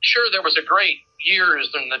sure there was a great years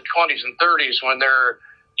in the 20s and 30s when they're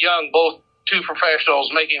young, both two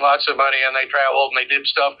professionals making lots of money, and they traveled and they did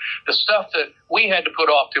stuff. The stuff that we had to put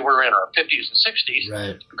off till we were in our 50s and 60s,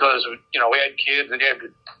 right? Because we had kids and you had to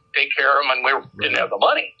take care of them, and we didn't have the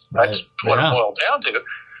money. That's what it boiled down to.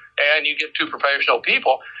 And you get two professional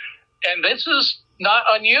people, and this is not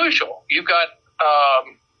unusual. You've got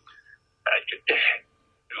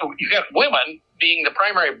women being the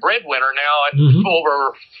primary breadwinner now, and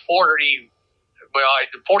over 40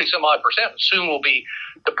 some odd percent soon will be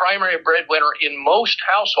the primary breadwinner in most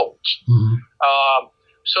households.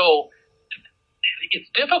 So it's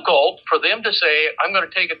difficult for them to say, "I'm going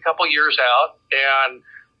to take a couple years out," and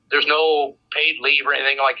there's no paid leave or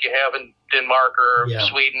anything like you have in Denmark or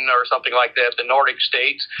Sweden or something like that, the Nordic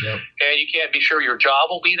states. And you can't be sure your job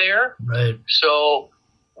will be there. Right. So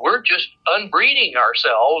we're just unbreeding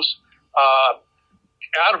ourselves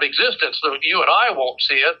out of existence. So you and I won't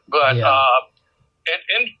see it, but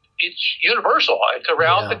and it's universal. It's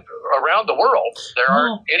around the world. There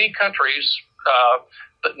aren't any countries.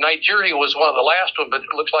 But Nigeria was one of the last ones, but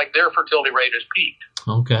it looks like their fertility rate has peaked.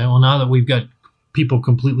 Okay. Well, now that we've got people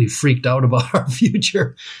completely freaked out about our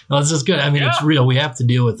future, this is good. I mean, it's real. We have to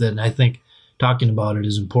deal with it, and I think talking about it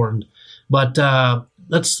is important. But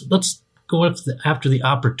let's go after the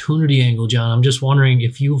opportunity angle, John. I'm just wondering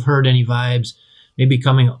if you've heard any vibes, maybe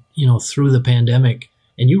coming through the pandemic.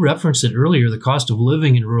 And you referenced it earlier. The cost of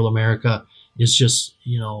living in rural America is just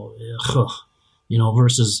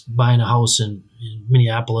versus buying a house in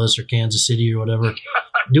Minneapolis or Kansas City or whatever.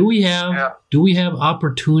 Do we have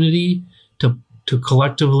opportunity to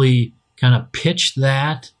collectively kind of pitch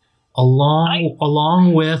that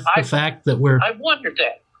along with the fact that we're... I wondered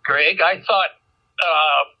that, Greg. I thought,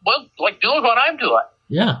 like doing what I'm doing.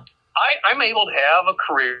 Yeah. I'm able to have a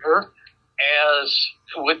career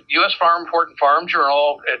with U.S. Farm Report and Farm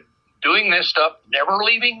Journal, doing this stuff, never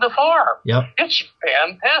leaving the farm. Yep. It's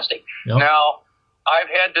fantastic. Yep. Now, I've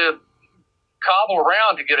had to cobble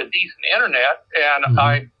around to get a decent internet, and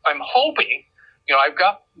I'm hoping, I've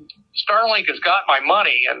got Starlink has got my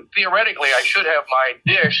money, and theoretically I should have my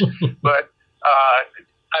dish, but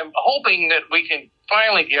I'm hoping that we can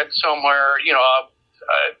finally get somewhere,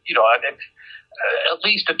 at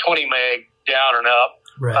least a 20 meg down and up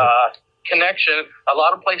connection. A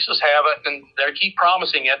lot of places have it, and they keep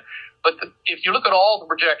promising it. But if you look at all the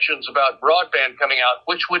projections about broadband coming out,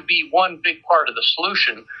 which would be one big part of the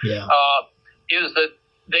solution, is that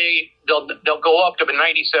they'll go up to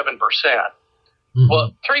 97%.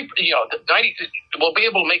 Well, we'll be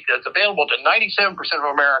able to make this available to 97%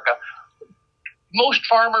 of America. Most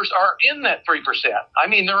farmers are in that 3%. I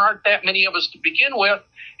mean, there aren't that many of us to begin with.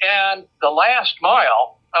 And the last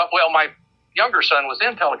mile, my younger son was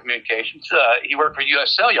in telecommunications. He worked for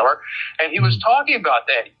U.S. Cellular, and he was talking about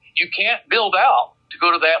that. You can't build out to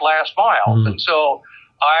go to that last mile. And so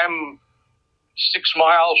I'm 6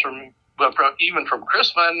 miles from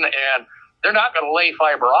Chrisman, and they're not going to lay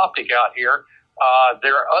fiber optic out here.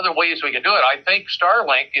 There are other ways we can do it. I think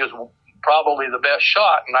Starlink is probably the best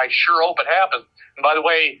shot, and I sure hope it happens. And by the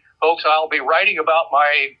way, folks, I'll be writing about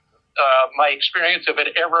my experience if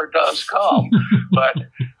it ever does come. But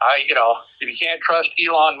if you can't trust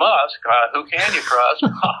Elon Musk, who can you trust?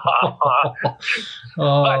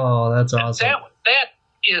 That's awesome. That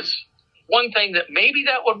is one thing that maybe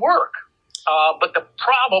that would work. But the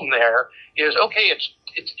problem there is, okay, it's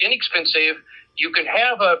it's inexpensive. You can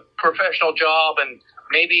have a professional job and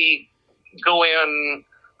maybe go in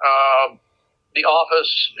the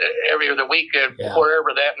office every other week,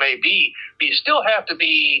 wherever that may be. But you still have to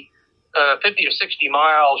be 50 or 60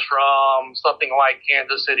 miles from something like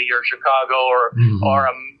Kansas City or Chicago or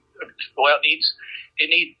it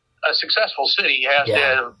needs a successful city has to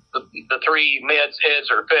have the three meds, eds,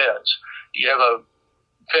 or feds. You have a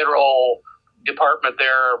federal department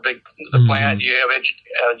there, big plant. You have a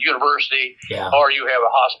university, or you have a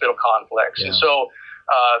hospital complex. And so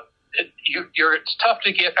it's tough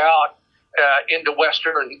to get out into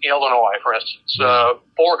western Illinois, for instance.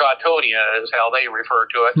 Forgotonia is how they refer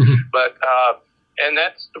to it. But and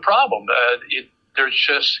that's the problem. There's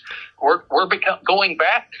just we're going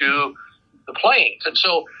back to the plains, and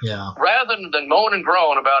so rather than moan and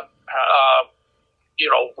groan about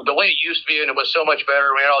the way it used to be and it was so much better,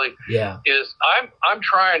 is I'm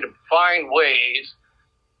trying to find ways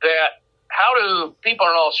that how do people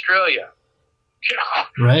in Australia,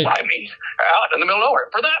 right? I mean, out in the middle of nowhere.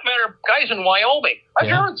 For that matter, guys in Wyoming. I've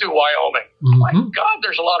driven through Wyoming. My God,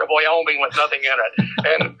 there's a lot of Wyoming with nothing in it,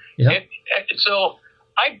 and so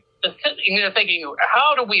I'm thinking,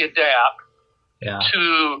 how do we adapt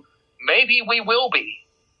to maybe we will be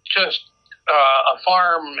just a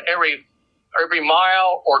farm every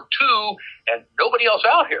mile or two, and nobody else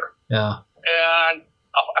out here. And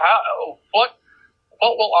what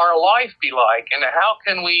will our life be like, and how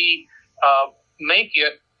can we make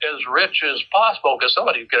it as rich as possible? Because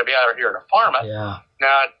somebody's going to be out here to farm it.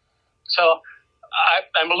 Now, so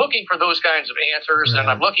I'm looking for those kinds of answers, and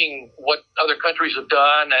I'm looking what other countries have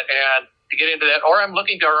done, and to get into that, or I'm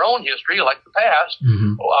looking to our own history, like the past.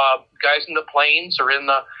 Guys in the plains or in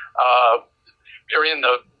the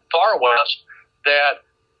far west, that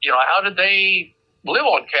how did they live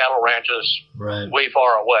on cattle ranches way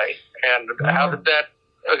far away, and how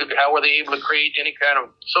were they able to create any kind of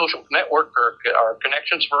social network or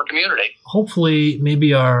connections for a community? Hopefully,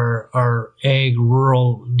 maybe our ag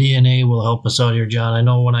rural DNA will help us out here, John. I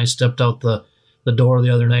know when I stepped out the door the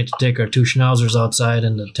other night to take our two schnauzers outside,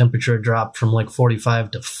 and the temperature dropped from like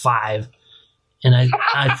 45 to 5. And I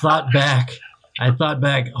thought back,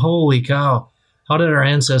 holy cow, how did our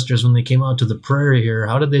ancestors, when they came out to the prairie here,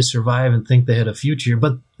 how did they survive and think they had a future?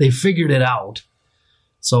 But they figured it out.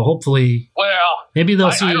 So hopefully, maybe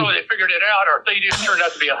they'll see. I don't know if they figured it out, or if they just turned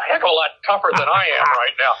out to be a heck of a lot tougher than I am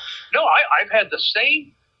right now. No,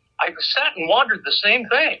 I've sat and wondered the same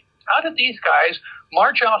thing. How did these guys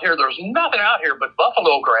march out here? There's nothing out here but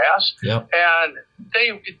buffalo grass, and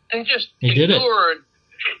they just endured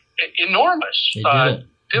enormous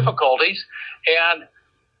difficulties. And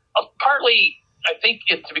partly, I think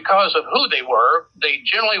it's because of who they were. They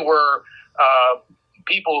generally were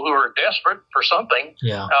people who were desperate for something,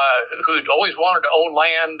 who'd always wanted to own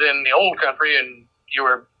land in the old country, and you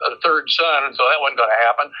were a third son, and so that wasn't going to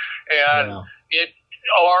happen. And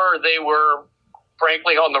or they were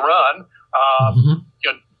frankly on the run.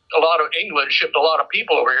 A lot of England shipped a lot of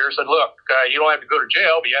people over here and said, look, you don't have to go to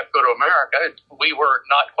jail, but you have to go to America. We were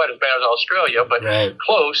not quite as bad as Australia, but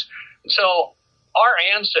close. So our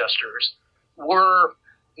ancestors were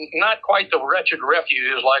not quite the wretched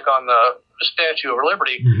refugees like on the Statue of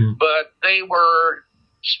Liberty, but they were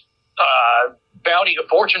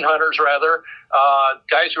fortune hunters, rather,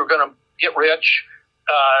 guys who were going to get rich.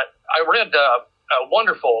 I read a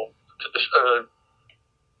wonderful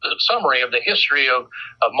summary of the history of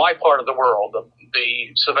my part of the world,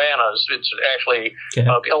 the savannas. It's actually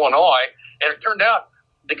of Illinois, and it turned out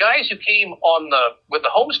the guys who came with the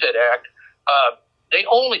Homestead Act, they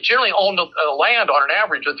generally owned the land on an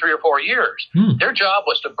average of 3 or 4 years. Their job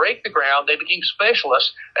was to break the ground. They became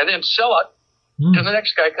specialists and then sell it to the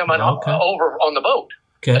next guy coming over on the boat.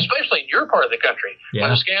 Especially in your part of the country, when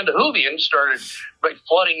the Scandinavians started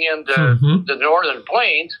flooding into the northern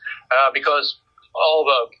plains, because all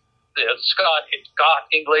the Scott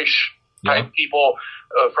English type people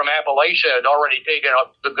from Appalachia had already taken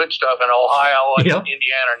up the good stuff in Ohio and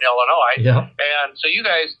Indiana and Illinois.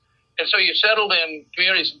 And so you settled in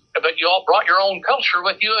communities, but you all brought your own culture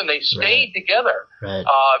with you, and they stayed together.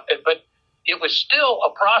 But it was still a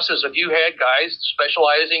process of you had guys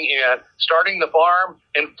specializing in starting the farm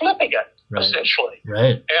and flipping it, essentially.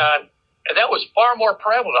 And that was far more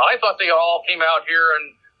prevalent. I thought they all came out here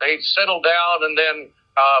and they settled down, and then,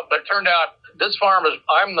 but it turned out this farm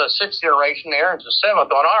I'm the 6th generation, Aaron's the 7th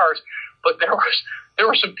on ours, but there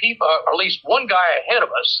were some people, or at least one guy ahead of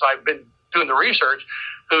us, I've been doing the research,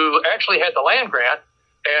 who actually had the land grant,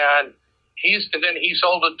 and then he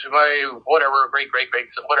sold it to my great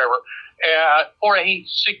whatever, for a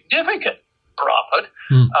significant profit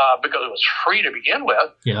because it was free to begin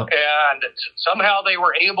with. Yep. And somehow they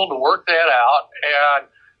were able to work that out. And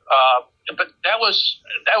but that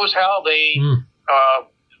was how they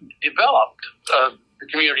developed the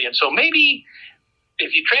community. And so maybe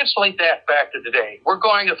if you translate that back to today, we're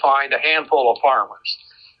going to find a handful of farmers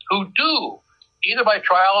who do, either by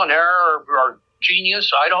trial and error or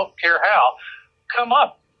genius, I don't care how, come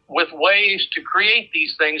up with ways to create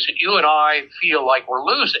these things that you and I feel like we're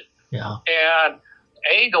losing. Yeah. And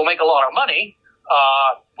A, they'll make a lot of money,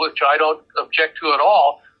 which I don't object to at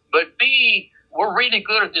all. But B, we're really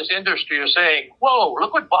good at this industry of saying, whoa,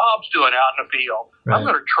 look what Bob's doing out in the field. Right. I'm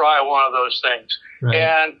going to try one of those things. Right.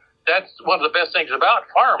 And that's one of the best things about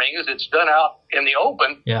farming is it's done out in the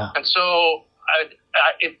open. Yeah. And so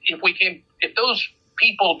if those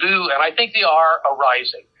people do, and I think they are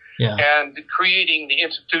arising, and creating the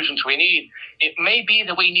institutions we need, it may be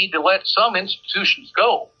that we need to let some institutions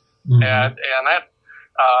go. Mm-hmm. And that,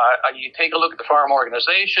 you take a look at the farm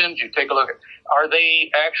organizations, you take a look at, are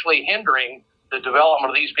they actually hindering the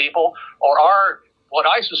development of these people, or what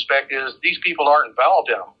I suspect is these people aren't involved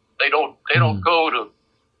in them. They don't go to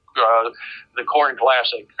the Corn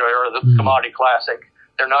Classic or the Commodity Classic.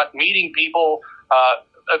 They're not meeting people,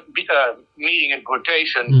 meeting in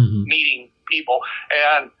quotation, meeting people,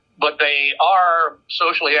 but they are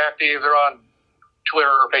socially active. They're on Twitter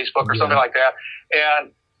or Facebook or something like that,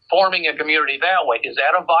 and forming a community that way. Is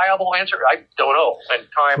that a viable answer? I don't know, and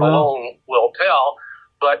time alone will tell.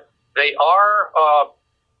 But they are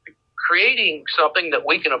creating something that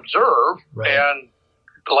we can observe and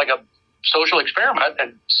like a social experiment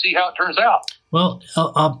and see how it turns out. Well,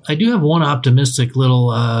 I do have one optimistic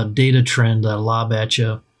little data trend that I'll lob at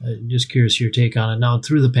you. Just curious your take on it. Now,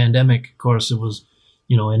 through the pandemic, of course, it was,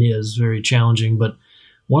 and is very challenging. But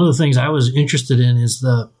one of the things I was interested in is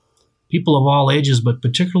the people of all ages, but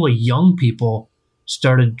particularly young people,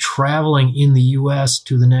 started traveling in the U.S.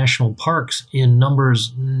 to the national parks in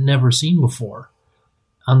numbers never seen before.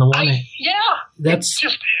 On the one hand, that's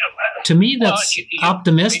just to me that's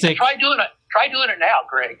optimistic. Try doing it now,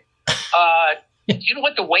 Greg. Do you know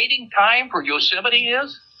what the waiting time for Yosemite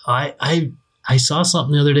is? I saw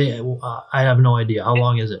something the other day. I have no idea. How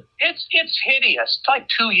long is it? It's hideous. It's like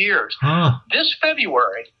 2 years. Huh. This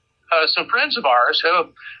February, some friends of ours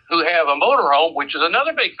who have a motorhome, which is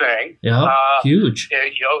another big thing. Yeah, huge.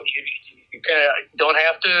 You don't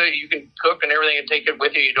have to. You can cook and everything and take it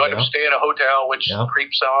with you. You don't have to stay in a hotel, which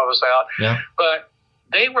creeps some of us out. Yeah. But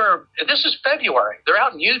this is February. They're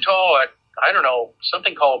out in Utah at, I don't know,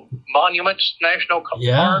 something called Monuments National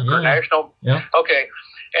Park or National. Yeah. Okay.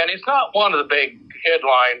 And it's not one of the big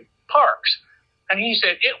headline parks. And he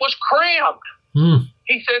said it was crammed.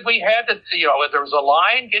 He said we had to, there was a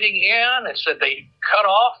line getting in. It said they cut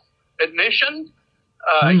off admission.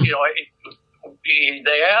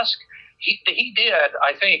 They asked. He did,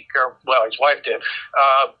 I think, his wife did,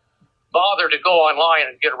 bother to go online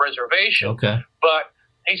and get a reservation. Okay. But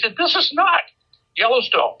he said, this is not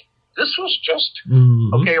Yellowstone. This was just,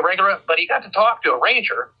 regular. But he got to talk to a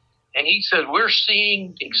ranger, and he said, we're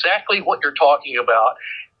seeing exactly what you're talking about,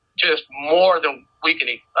 just more than we can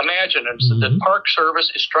imagine. And so the Park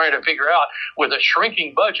Service is trying to figure out, with a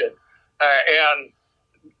shrinking budget, and,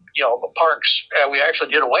 the parks, we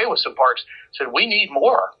actually did away with some parks, said we need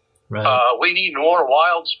more. Right. We need more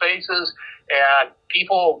wild spaces, and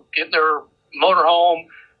people get in their motorhome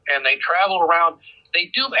and they travel around. They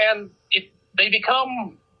do, and they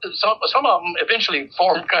become, some of them eventually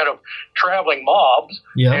form kind of traveling mobs.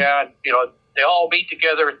 Yeah. And they all meet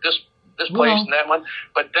together at this place and that one.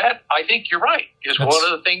 But that, I think you're right, is one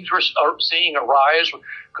of the things we're seeing arise,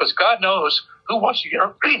 because God knows who wants to get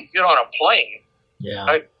on a plane.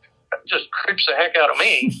 Yeah, it just creeps the heck out of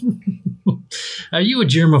me. Are you a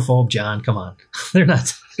germaphobe, John? Come on. They're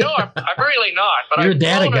not. No, I'm really not. But You're a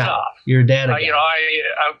data guy. Enough. You're a data guy.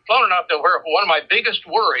 I've flown enough that one of my biggest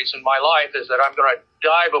worries in my life is that I'm going to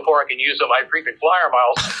die before I can use my frequent flyer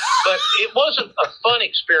miles. But it wasn't a fun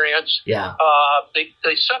experience. Yeah.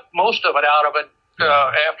 They sucked most of it out of it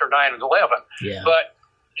after 9/11. Yeah. But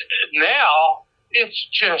now it's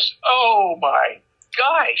just, oh my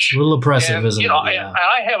gosh. A little oppressive, isn't it? And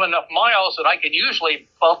I have enough miles that I can usually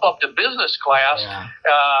bump up to business class. Yeah.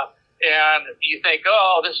 And you think,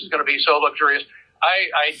 oh, this is going to be so luxurious.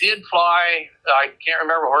 I did fly. I can't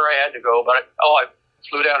remember where I had to go, but I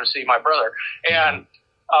flew down to see my brother. And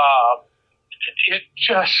it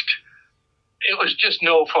was just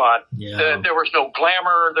no fun. Yeah. There was no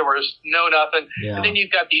glamour. There was no nothing. Yeah. And then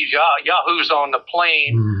you've got these yahoos on the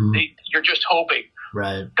plane. Mm-hmm. You're just hoping.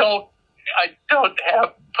 Right. Don't I don't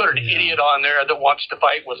have put an idiot on there that wants to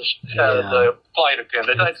fight with the flight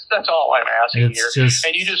attendant. That's all I'm asking here.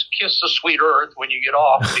 And you just kiss the sweet earth when you get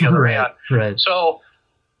off the other end. Right. So,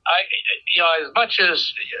 as much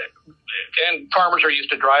as, and farmers are used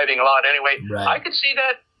to driving a lot anyway, I could see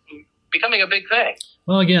that becoming a big thing.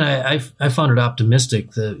 Well, again, I found it optimistic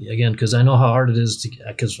because I know how hard it is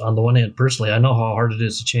because on the one hand, personally, I know how hard it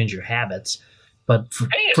is to change your habits. But is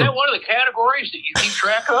that one of the categories that you keep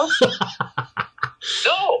track of?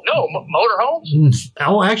 No, motorhomes?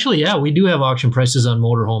 Oh, actually, yeah, we do have auction prices on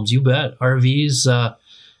motorhomes. You bet. RVs,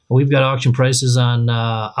 we've got auction prices on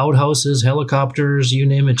outhouses, helicopters, you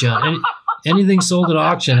name it, John. Anything sold at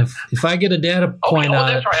auction. If I get a data point on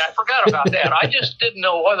that's right. I forgot about that. I just didn't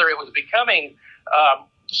know whether it was becoming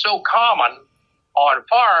so common on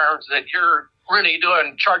farms that you're really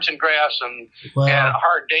doing charts and graphs and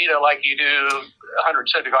hard data like you do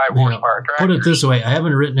 175 horsepower tractors. Put it this way. I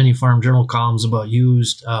haven't written any farm journal columns about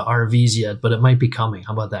used RVs yet, but it might be coming.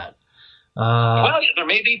 How about that? Well, there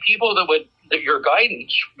may be people that your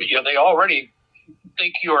guidance, they already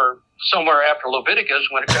think you're somewhere after Leviticus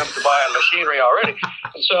when it comes to buying machinery already.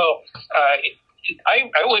 And so I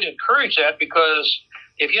would encourage that, because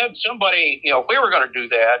if you had somebody, if we were going to do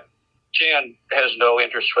that, Jan has no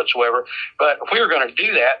interest whatsoever, but if we were going to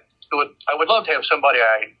do that, I would love to have somebody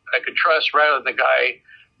I could trust rather than the guy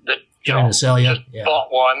that trying to sell you. Just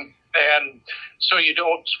bought one, and so you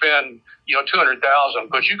don't spend $200,000,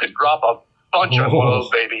 because you could drop a bunch of those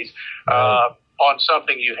babies on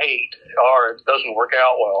something you hate or it doesn't work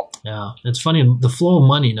out well. Yeah, it's funny, the flow of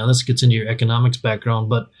money. Now this gets into your economics background,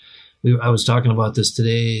 but I was talking about this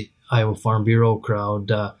today, Iowa Farm Bureau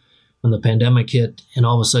crowd. When the pandemic hit and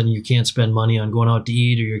all of a sudden you can't spend money on going out to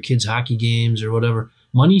eat or your kids' hockey games or whatever,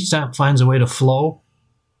 money finds a way to flow.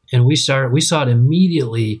 And we saw it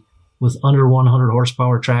immediately with under 100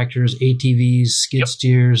 horsepower tractors, ATVs, skid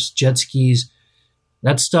steers, jet skis.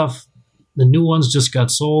 That stuff, the new ones just got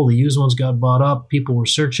sold. The used ones got bought up. People were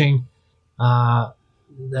searching. The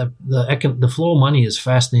flow of money is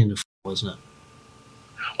fascinating to follow, isn't it?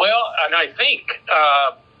 Well, and I think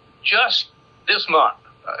just this month,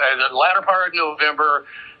 the latter part of November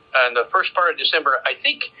and the first part of December, I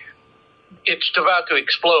think it's about to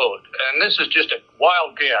explode. And this is just a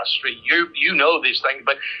wild guess. You know these things,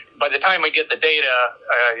 but by the time I get the data,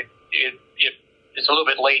 it's a little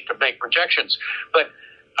bit late to make projections. But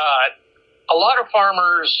a lot of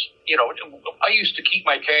farmers, I used to keep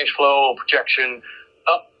my cash flow projection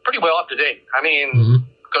pretty well up to date. I mean,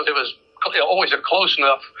 because it was always a close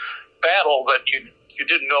enough battle that you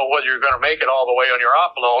didn't know whether you're going to make it all the way on your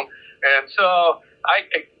op loan. And so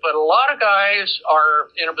but a lot of guys are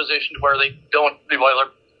in a position where they don't,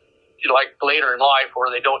 like later in life, where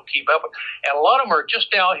they don't keep up with. And a lot of them are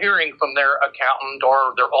just now hearing from their accountant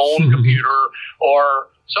or their own computer or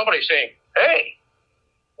somebody saying, hey,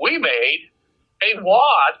 we made a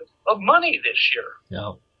wad of money this year.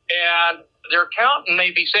 Yeah. And their accountant may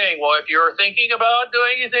be saying, well, if you're thinking about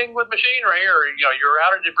doing anything with machinery, or you're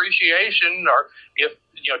out of depreciation, or if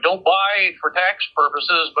don't buy for tax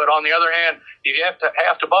purposes, but on the other hand, if you have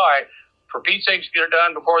to buy, for Pete's sake, get it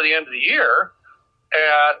done before the end of the year,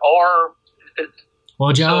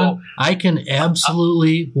 Well, John, so, I can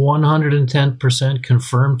absolutely 110%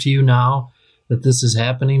 confirm to you now that this is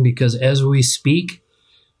happening, because as we speak,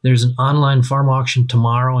 there's an online farm auction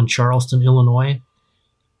tomorrow in Charleston, Illinois.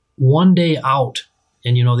 One day out,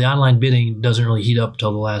 and the online bidding doesn't really heat up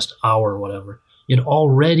till the last hour or whatever. It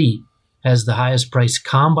already has the highest priced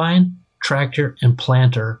combine, tractor, and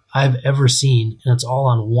planter I've ever seen, and it's all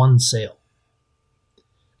on one sale.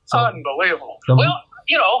 So, unbelievable. Well,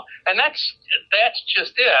 and that's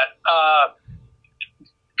just it.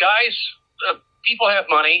 Guys, people have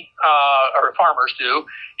money, or farmers do,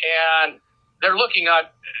 and they're looking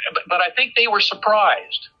at, but I think they were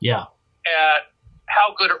surprised. Yeah. At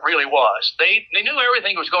how good it really was. They knew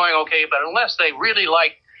everything was going okay, but unless they really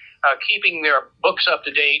liked keeping their books up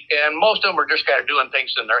to date, and most of them are just kind of doing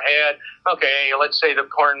things in their head. Okay, let's say the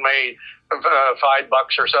corn made $5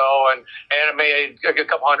 or so, and it made a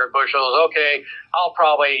couple hundred bushels. Okay, I'll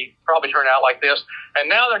probably turn out like this. And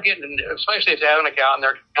now they're getting, especially if they have an account, and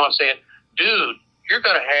they're saying, dude,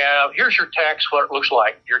 here's your tax, what it looks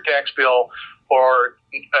like, your tax bill for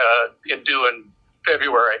due in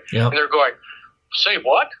February. Yep. And they're going, say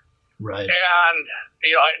what? Right. And,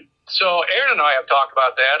 so Aaron and I have talked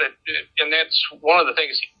about that, and that's one of the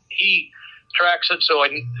things. He tracks it, so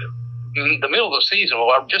in the middle of the season,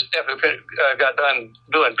 well, I just got done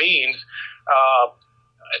doing beans, and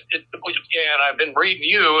I've been reading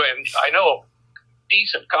you, and I know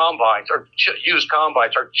decent combines or used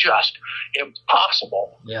combines are just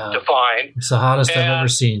impossible to find. It's the hottest I've ever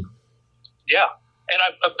seen. Yeah.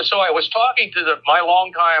 And so I was talking to my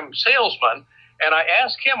longtime salesman, and I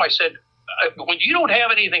asked him, I said, when you don't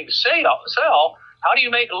have anything to sell, how do you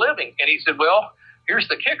make a living? And he said, well, here's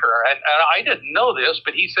the kicker. And I didn't know this,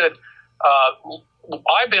 but he said,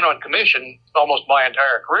 I've been on commission almost my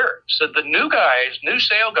entire career. So the new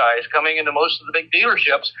sale guys coming into most of the big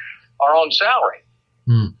dealerships are on salary.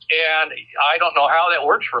 And I don't know how that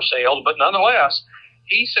works for sales, but nonetheless,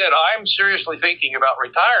 he said, I'm seriously thinking about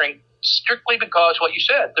retiring strictly because what you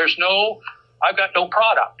said, I've got no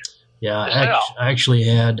product. Yeah, I actually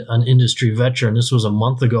had an industry veteran, this was a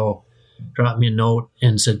month ago, dropped me a note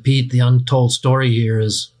and said, Pete, the untold story here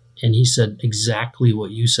is, and he said exactly what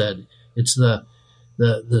you said. It's the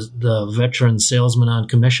veteran salesman on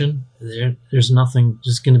commission. There's nothing,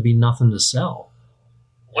 just going to be nothing to sell.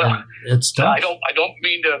 Well, it's tough. I don't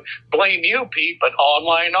mean to blame you, Pete, but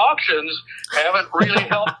online auctions haven't really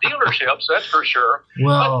helped dealerships. That's for sure.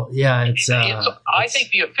 Well, but yeah, I think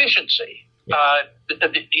the efficiency.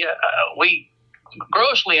 We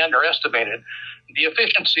grossly underestimated the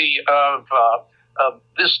efficiency of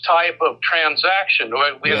this type of transaction.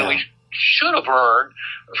 We should have learned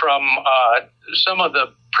from some of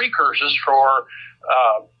the precursors for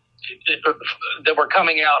that were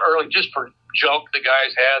coming out early, just for junk the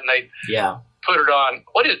guys had, and they put it on.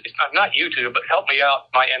 Not YouTube, but help me out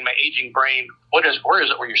in my aging brain. Where is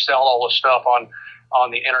it where you sell all this stuff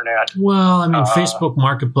on the internet? Well, I mean, Facebook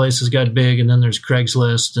Marketplace has got big, and then there's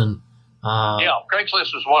Craigslist, and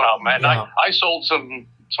Craigslist was one of them, and I sold some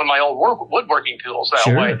of my old woodworking tools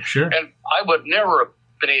that way. Sure. And I would never have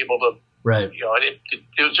been able to. Right. It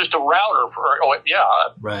was just a router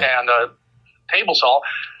and a table saw.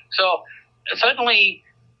 So suddenly,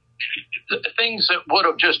 things that would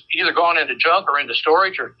have just either gone into junk or into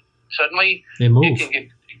storage, or suddenly they move. It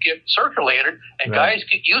can get circulated, and guys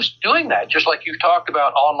get used to doing that. Just like you've talked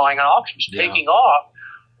about online auctions taking off.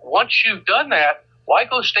 Once you've done that, why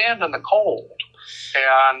go stand in the cold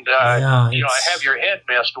and have your head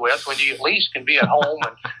messed with when you at least can be at home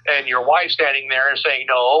and your wife standing there and saying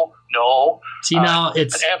no. See, now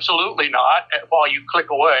it's absolutely not while you click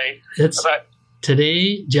away.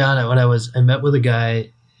 Today, John, I met with a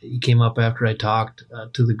guy. He came up after I talked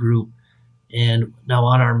to the group, and now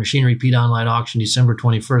on our Machine Repeat online auction, December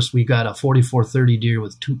 21st, we got a 4430 deer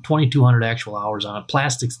with 2,200 actual hours on it,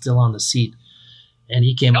 plastic still on the seat. And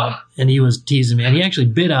he came up and he was teasing me, and he actually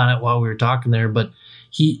bid on it while we were talking there. But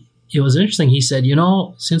it was interesting. He said,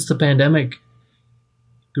 since the pandemic,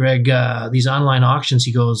 Greg, these online auctions,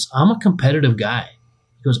 he goes, I'm a competitive guy.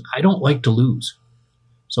 He goes, I don't like to lose.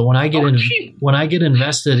 So when I get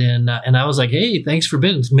invested in, and I was like, hey, thanks for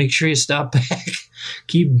bidding. Make sure you stop back,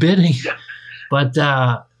 keep bidding. Yeah. But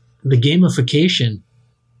the gamification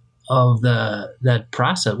of that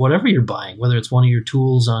process, whatever you're buying, whether it's one of your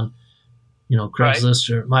tools on, Craigslist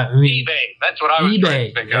or eBay. That's what I was trying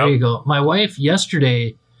to think of. There you go. My wife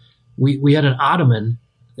yesterday, we had an ottoman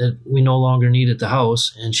that we no longer need at the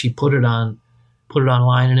house, and she put it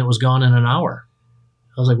online, and it was gone in an hour.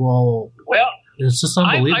 I was like, well, it's just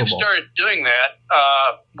unbelievable. I've started doing that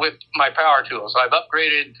with my power tools. I've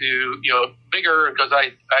upgraded to bigger because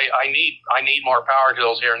I need more power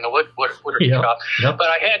tools here in the wood shop. Yep. But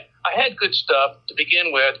I had good stuff to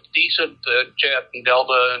begin with, decent Jet and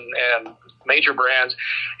Delta and major brands.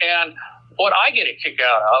 And what I get a kick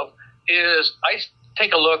out of is I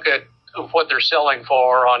take a look at what they're selling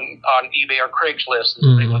for on eBay or Craigslist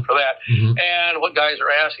and things for that, and what guys are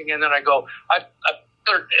asking, and then I go,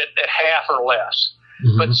 they're at half or less.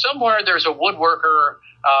 But somewhere there's a woodworker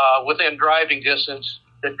within driving distance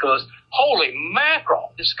that goes, holy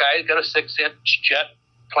mackerel, this guy's got a 6-inch Jet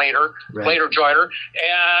planer joiner,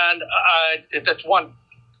 and that's one.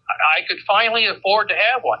 I could finally afford to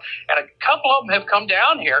have one. And a couple of them have come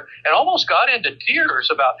down here and almost got into tears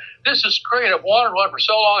about, this is great, I've wanted one for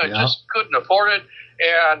so long, I just couldn't afford it.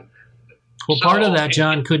 And part of that,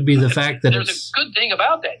 John, could be the fact that there's a good thing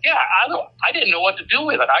about that. Yeah, I didn't know what to do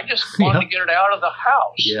with it. I just wanted to get it out of the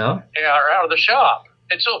house or out of the shop.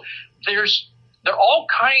 And so there are all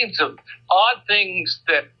kinds of odd things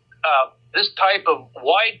that this type of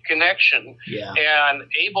wide connection and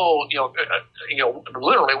able,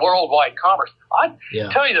 literally worldwide commerce. I'd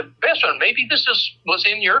tell you the best one. Maybe this was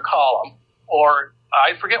in your column, or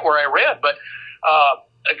I forget where I read, but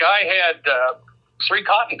a guy had 3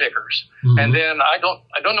 cotton pickers, and then I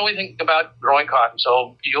don't know anything about growing cotton,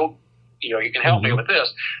 so you can help me with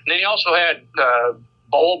this. And then he also had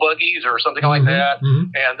bowl buggies or something like that,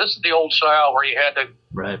 and this is the old style where you had to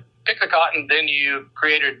pick the cotton, then you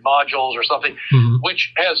created modules or something,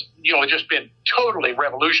 which has, just been totally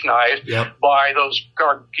revolutionized by those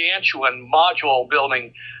gargantuan module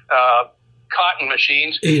building cotton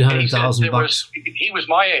machines. $800,000. He was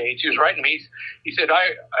my age. He was writing me. He said,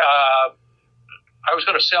 I was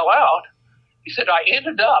going to sell out. He said, I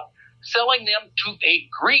ended up selling them to a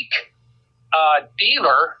Greek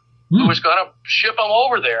dealer who was going to ship them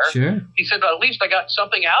over there. Sure. He said, at least I got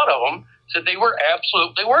something out of them. Said they were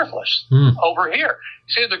absolutely worthless over here.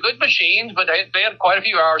 He said they're good machines, but they had quite a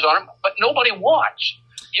few hours on them. But nobody wants.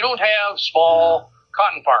 You don't have small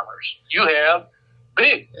cotton farmers. You have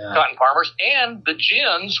big cotton farmers, and the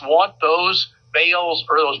gins want those bales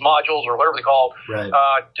or those modules or whatever they call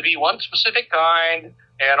to be one specific kind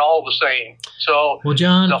and all the same. So, well,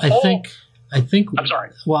 John, I think. I'm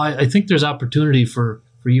sorry. Well, I think there's opportunity for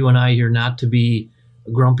you and I here not to be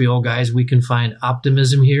grumpy old guys. We can find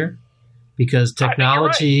optimism here because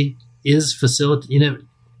technology is facilitating.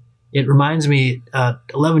 It reminds me,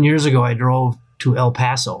 11 years ago, I drove to El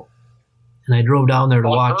Paso, and I drove down there to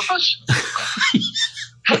watch.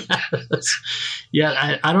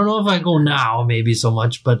 Yeah, I don't know if I go now, maybe so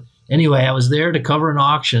much, but anyway, I was there to cover an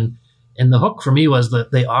auction, and the hook for me was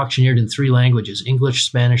that they auctioneered in 3 languages: English,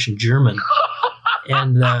 Spanish, and German.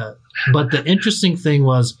 And but the interesting thing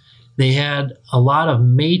was they had a lot of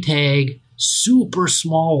Maytag super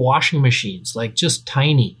small washing machines, like just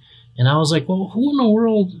tiny. And I was like, well, who in the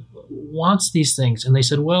world wants these things? And they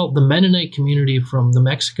said, well, the Mennonite community from the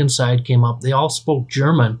Mexican side came up. They all spoke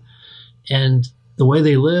German. And the way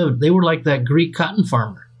they lived, they were like that Greek cotton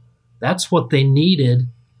farmer. That's what they needed.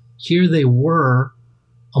 Here they were.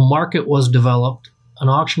 A market was developed. An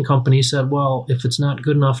auction company said, well, if it's not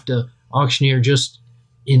good enough to auctioneer just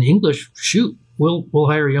in English, shoot, we'll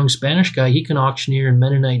hire a young Spanish guy. He can auctioneer in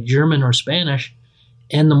Mennonite German or Spanish.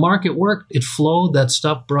 And the market worked. It flowed. That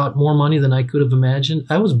stuff brought more money than I could have imagined.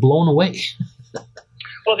 I was blown away.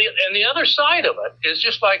 Well, the other side of it is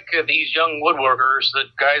just like these young woodworkers that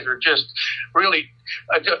guys are just really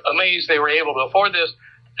amazed they were able to afford this.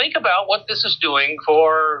 Think about what this is doing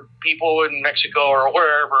for people in Mexico or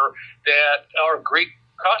wherever that are Greek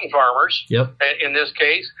cotton farmers, in this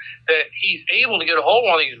case, that he's able to get a hold of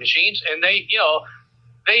one of these machines, and they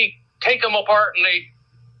take them apart and they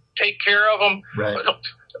take care of them. Right.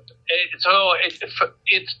 So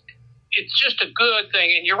it's just a good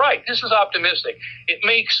thing. And you're right. This is optimistic. It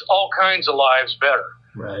makes all kinds of lives better.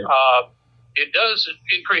 Right. It does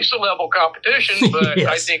increase the level of competition, but yes.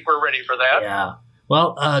 I think we're ready for that. Yeah.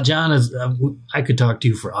 Well, John, I could talk to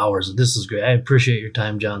you for hours. This is great. I appreciate your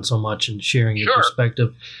time, John, so much and sharing your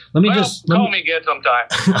perspective. Let me call me again sometime.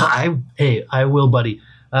 I will, buddy.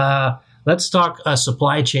 Let's talk a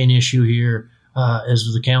supply chain issue here as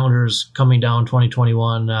the calendar's coming down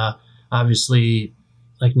 2021. Obviously,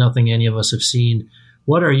 like nothing any of us have seen.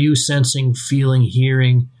 What are you sensing, feeling,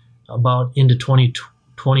 hearing about into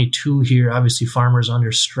 2022 here? Obviously, farmers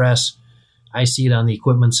under stress. I see it on the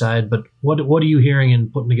equipment side, but what are you hearing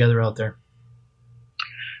and putting together out there?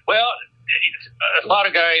 Well, a lot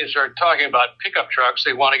of guys are talking about pickup trucks.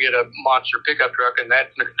 They want to get a monster pickup truck, and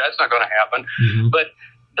that's not going to happen. Mm-hmm. But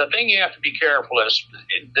the thing you have to be careful is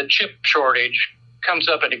the chip shortage comes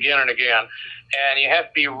up again and again, and you have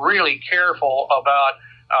to be really careful about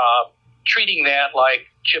treating that like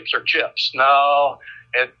chips are chips. No,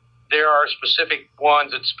 there are specific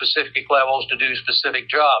ones at specific levels to do specific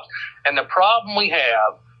jobs. And the problem we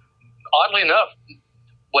have, oddly enough,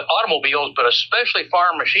 with automobiles, but especially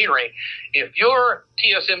farm machinery, if you're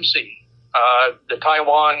TSMC, the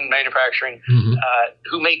Taiwan manufacturing,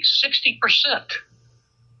 who makes 60%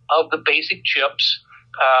 of the basic chips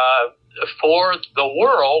for the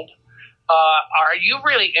world, are you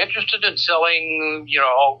really interested in selling,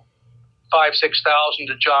 5,000-6,000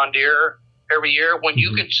 to John Deere every year when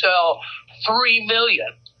you could sell 3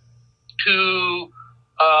 million to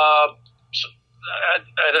a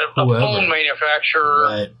phone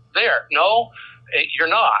manufacturer there? No, you're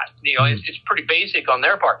not. It's pretty basic on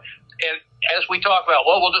their part. And as we talk about,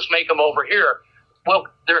 well, we'll just make them over here. Well,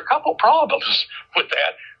 there are a couple problems with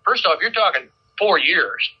that. First off, you're talking 4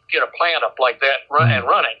 years to get a plant up like that and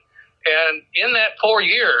running. And in that 4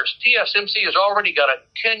 years, TSMC has already got a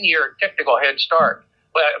 10-year technical head start.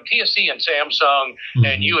 Well, TSC and Samsung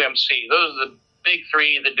and UMC, those are the big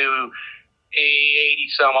three that do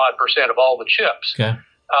 80-some-odd% of all the chips. Okay.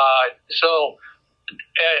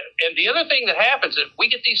 And the other thing that happens is we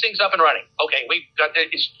get these things up and running. Okay,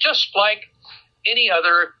 it's just like any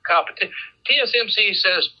other competition. TSMC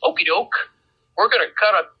says, okie doke, we're going to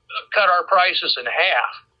cut our prices in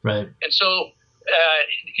half. Right. And so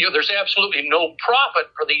there's absolutely no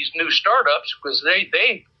profit for these new startups because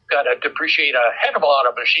they got to depreciate a heck of a lot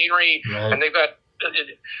of machinery, Right. and they've got.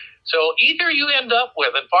 So either you end up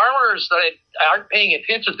with, and farmers that aren't paying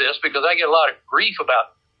attention to this because I get a lot of grief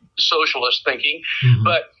about socialist thinking, Mhm.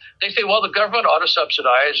 but they say, well, the government ought to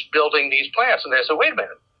subsidize building these plants. And they say, wait a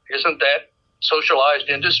minute, isn't that socialized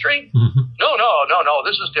industry? Mhm. No,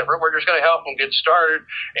 this is different. We're just going to help them get started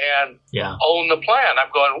and Yeah. own the plant.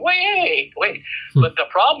 I'm going, wait. But the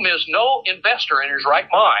problem is no investor in his right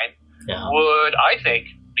mind Yeah. would, I think,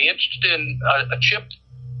 be interested in a chip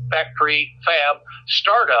factory fab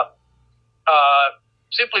startup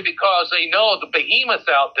simply because they know the behemoths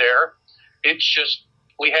out there. It's just,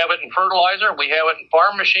 we have it in fertilizer, we have it in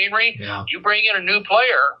farm machinery. Yeah. You bring in a new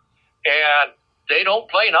player and they don't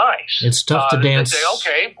play nice. It's tough to dance. They say,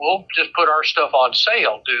 okay, we'll just put our stuff on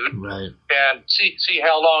sale, dude, Right. and see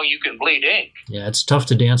how long you can bleed ink. Yeah, it's tough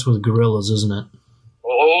to dance with gorillas, isn't it?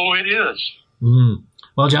 Oh, it is. Mm.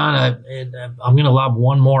 Well, John, I'm going to lob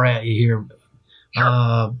one more at you here.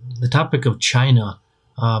 Sure. The topic of China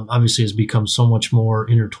obviously has become so much more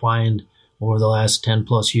intertwined over the last 10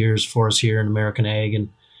 plus years for us here in American Ag. And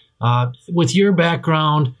with your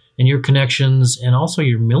background and your connections and also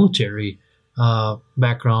your military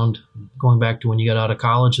background, going back to when you got out of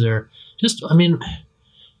college there,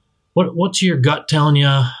 what's your gut telling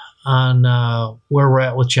you on where we're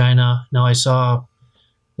at with China? Now, I saw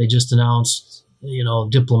they just announced,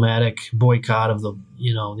 diplomatic boycott of the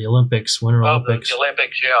Olympics, Winter Olympics. The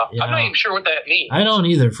Olympics, yeah. I'm not even sure what that means. I don't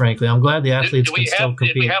either, frankly. I'm glad the athletes can still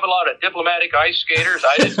compete. Did we have a lot of diplomatic ice skaters?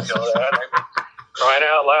 I didn't know that. I'm crying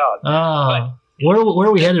out loud. Where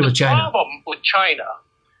are we headed with China? The problem with China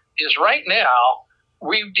is right now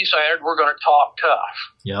we've decided we're going to talk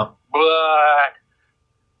tough. Yep. But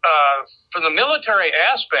from the military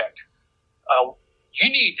aspect, you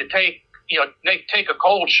need to take a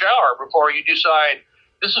cold shower before you decide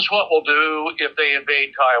this is what we'll do if they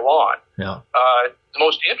invade Taiwan. Yeah. The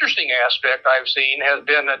most interesting aspect I've seen has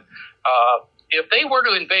been that if they were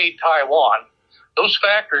to invade Taiwan, those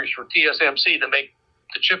factories for TSMC to make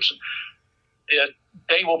the chips,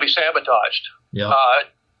 they will be sabotaged. Yeah.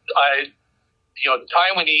 The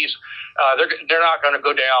Taiwanese, they're not going to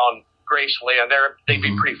go down gracefully, and they'd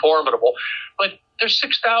be pretty formidable. But they're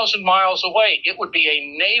 6,000 miles away. It would be a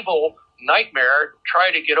naval nightmare to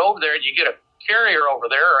try to get over there. You get a carrier over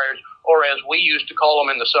there, or as we used to call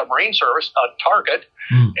them in the submarine service, a target.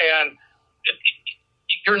 And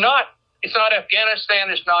it's not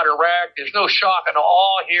Afghanistan, it's not Iraq. There's no shock and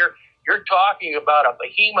awe here. You're talking about a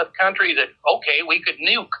behemoth country that, okay, we could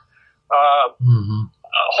nuke a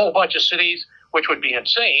whole bunch of cities, which would be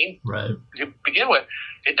insane to begin with.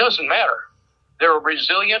 It doesn't matter. They're a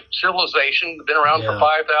resilient civilization, been around for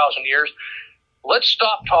 5,000 years. Let's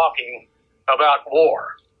stop talking about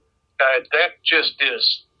war. That just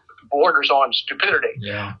borders on stupidity.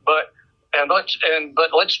 Yeah. But let's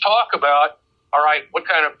talk about, all right, what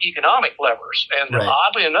kind of economic levers? And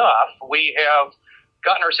oddly enough, we have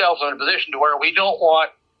gotten ourselves in a position to where we don't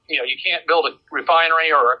want, you can't build a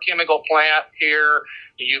refinery or a chemical plant here.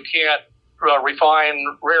 You can't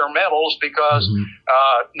refine rare metals because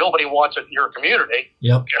nobody wants it in your community.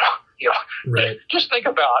 Yep. Right. Just think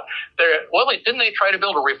about didn't they try to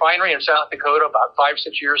build a refinery in South Dakota about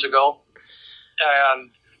 5-6 years ago, and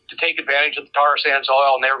to take advantage of the tar sands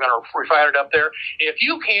oil, and they were going to refine it up there? If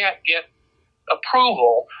you can't get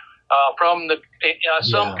approval from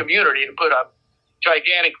some community to put a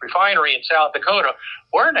gigantic refinery in South Dakota,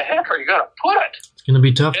 where in the heck are you going to put it? It's going to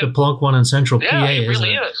be tough to plunk one in Central PA, it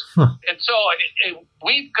really isn't it? is. And so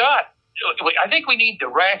I think we need to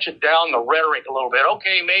ratchet down the rhetoric a little bit.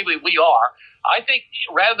 Okay, maybe we are. I think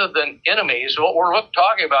rather than enemies, what we're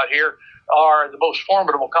talking about here are the most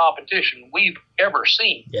formidable competition we've ever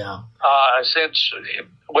seen. Yeah. Until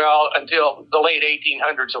the late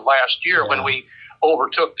 1800s of last year when we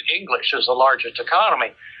overtook the English as the largest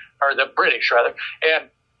economy, or the British rather.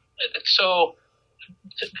 And so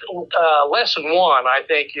lesson one, I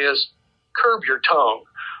think, is curb your tongue.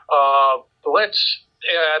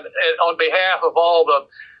 And on behalf of all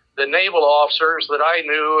the naval officers that I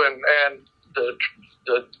knew and the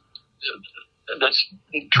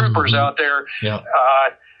troopers out there,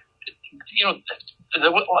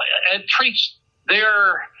 it treats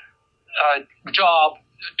their job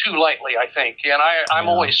too lightly, I think. And I'm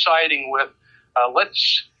always siding with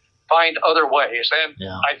let's find other ways. And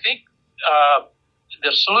I think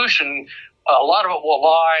the solution, a lot of it will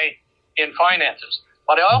lie in finances.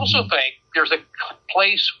 But I also think there's a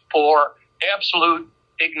place for absolute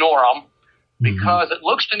ignorum, because it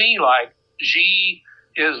looks to me like Xi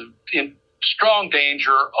is in strong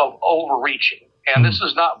danger of overreaching. And this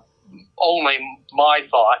is not only my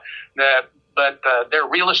thought, that but their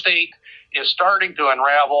real estate is starting to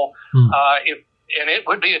unravel. And it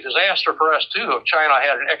would be a disaster for us, too, if China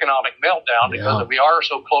had an economic meltdown because we are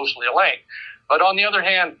so closely linked. But on the other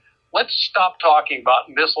hand, let's stop talking about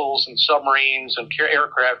missiles and submarines and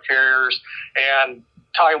aircraft carriers and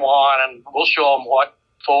Taiwan, and we'll show them what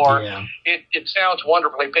for. Yeah. It sounds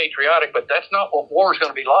wonderfully patriotic, but that's not what war is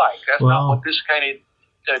going to be like. That's not what this kind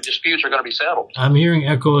of disputes are going to be settled. I'm hearing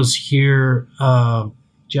echoes here,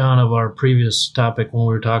 John, of our previous topic when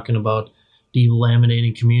we were talking about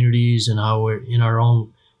delaminating communities and how we're in our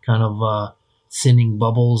own kind of thinning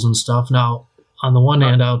bubbles and stuff. Now, on the one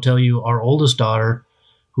hand, I'll tell you our oldest daughter,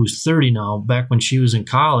 who's 30 now, back when she was in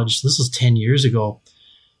college, this is 10 years ago,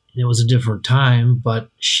 it was a different time, but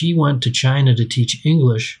she went to China to teach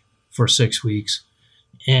English for 6 weeks.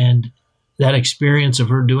 And that experience of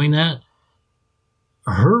her doing that,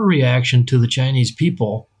 her reaction to the Chinese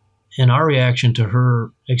people and our reaction to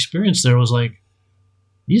her experience there was like,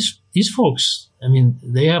 these folks, I mean,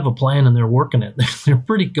 they have a plan and they're working it. They're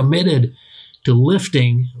pretty committed to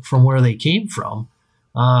lifting from where they came from.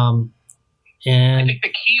 And I think the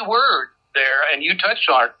key word there, and you touched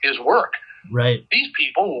on it, is work. Right. These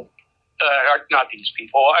people, not these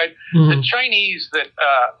people, the Chinese that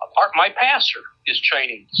my pastor is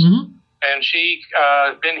Chinese. And she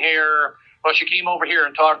been here. Well, she came over here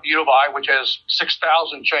and taught U of I, which has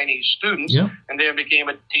 6,000 Chinese students, and then became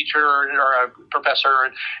a teacher or a professor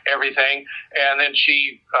and everything. And then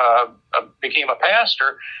she became a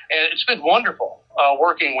pastor. And it's been wonderful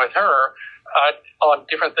working with her on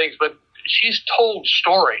different things. But she's told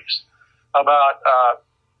stories about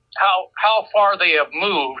how far they have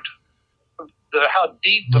moved, how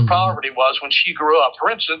deep the poverty was when she grew up. For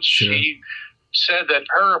instance, she said that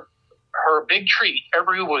her big treat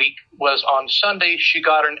every week was on Sunday she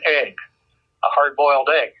got an egg, a hard-boiled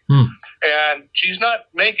egg. And she's not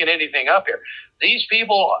making anything up here. These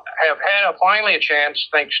people have had finally a chance,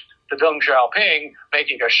 thanks to Deng Xiaoping,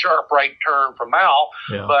 making a sharp right turn from Mao,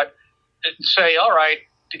 but say, all right,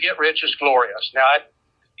 to get rich is glorious. Now,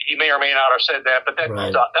 he may or may not have said that, but that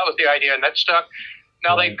was the idea, and that stuck.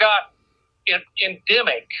 Now, they've got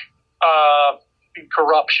endemic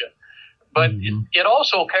corruption, but it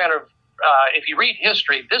also kind of, if you read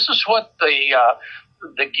history, this is what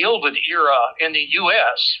the Gilded Era in the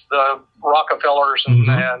U.S., the Rockefellers and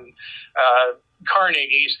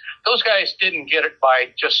Carnegies, those guys didn't get it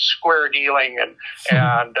by just square dealing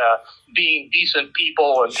and being decent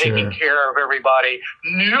people and taking care of everybody.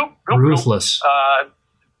 Nope. Ruthless.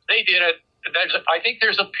 They did it. I think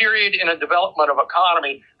there's a period in a development of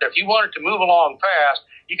economy that if you want it to move along fast,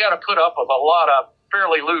 you got to put up with a lot of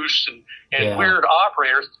fairly loose and weird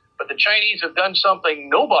operators. But the Chinese have done something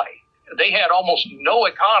nobody. They had almost no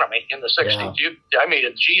economy in the 60s. I made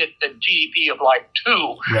a GDP of like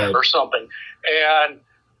 2 or something. And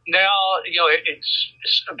now, it's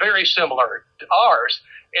very similar to ours.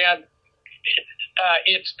 And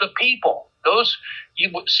it's the people.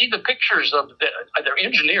 You see the pictures of their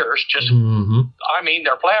engineers just, I mean,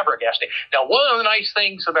 they're flabbergasting. Now, one of the nice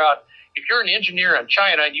things about if you're an engineer in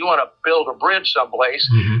China and you want to build a bridge someplace,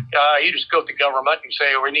 you just go to the government and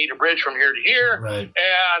say, we need a bridge from here to here.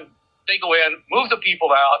 And they go in, move the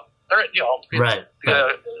people out. They're,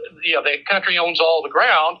 the country owns all the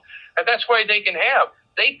ground, and that's why they can have.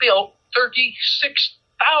 They built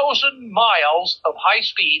 36,000 miles of high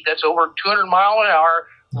speed, that's over 200 mile an hour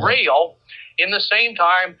rail, in the same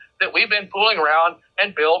time that we've been fooling around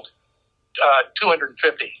and built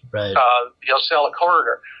 250. Sell a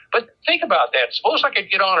corridor. But think about that. Suppose I could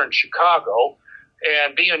get on in Chicago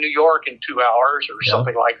and be in New York in 2 hours or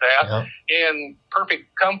something like that in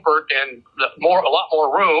perfect comfort and a lot more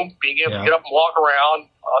room, being able to get up and walk around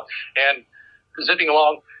and zipping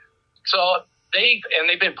along. So they've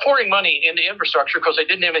been pouring money into infrastructure because they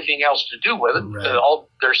didn't have anything else to do with it. All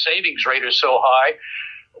their savings rate is so high.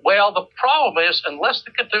 Well, the problem is unless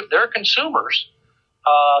their consumers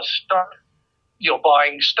start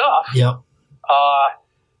buying stuff,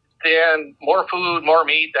 then more food, more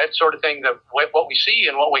meat, that sort of thing, what we see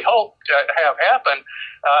and what we hope to have happen,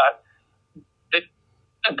 that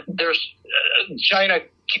there's China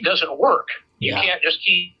doesn't work. You can't just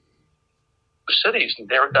keep the cities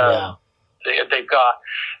they've got,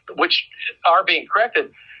 which are being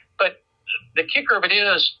corrected. But the kicker of it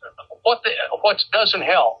is what doesn't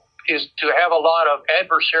help is to have a lot of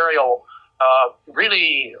adversarial,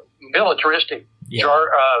 really militaristic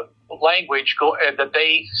language that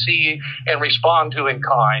they see and respond to in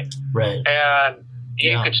kind. And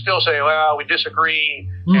you could still say, well, we disagree,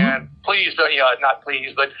 and please, not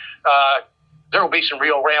please, but there will be some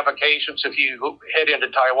real ramifications if you head into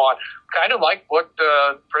Taiwan, kind of like what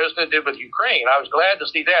the president did with Ukraine. I was glad to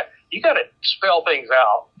see that. You got to spell things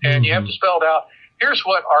out, and you have to spell it out. Here's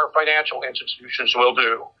what our financial institutions will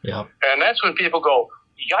do. Yep. And that's when people go,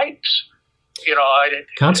 yikes.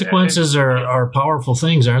 Consequences are powerful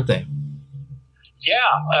things, aren't they?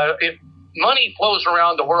 Yeah. If money flows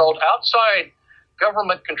around the world outside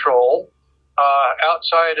government control,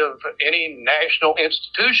 outside of any national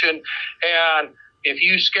institution, and if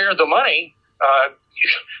you scare the money,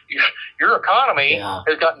 your economy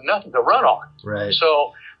has got nothing to run on. Right.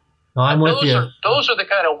 So I'm with you. Those are the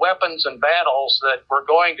kind of weapons and battles that we're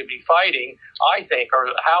going to be fighting, I think, or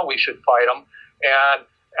how we should fight them. And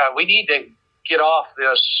we need to get off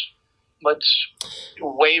this, let's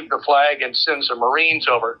wave the flag and send some Marines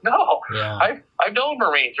over. No, I've known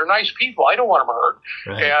Marines. They're nice people. I don't want them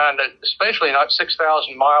hurt, and especially not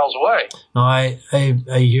 6,000 miles away. No, I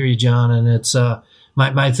hear you, John, and it's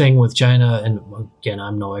my thing with China, and again,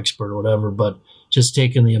 I'm no expert or whatever, but just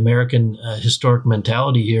taking the American historic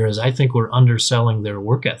mentality here is I think we're underselling their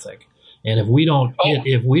work ethic. And if we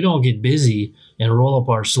don't get busy and roll up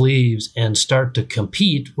our sleeves and start to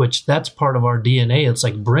compete, which that's part of our DNA, it's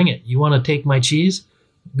like, bring it. You want to take my cheese?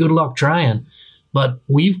 Good luck trying. But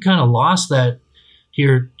we've kind of lost that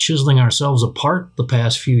here, chiseling ourselves apart the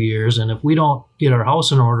past few years. And if we don't get our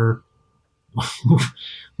house in order,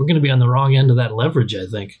 we're going to be on the wrong end of that leverage, I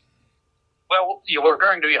think. Well, we're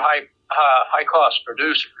going to be high cost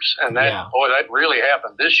producers, and that really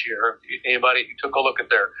happened this year. Anybody who took a look at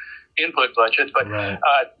their input budgets, but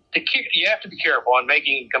you have to be careful on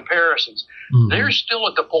making comparisons. Mm-hmm. They're still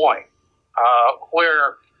at the point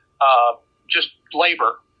where just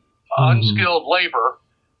labor, unskilled labor,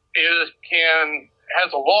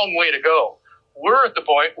 has a long way to go. We're at the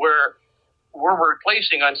point where we're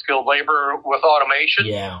replacing unskilled labor with automation.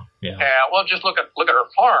 Well, just look at our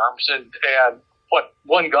farms and what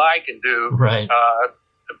one guy can do. Right.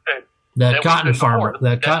 That cotton farmer.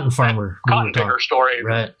 Cotton picker story.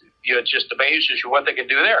 Right. It just amazes you what they can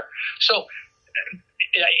do there. So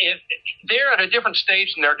they're at a different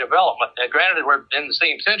stage in their development. Now, granted, we're in the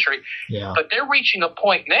same century, but they're reaching a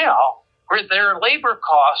point now where their labor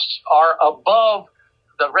costs are above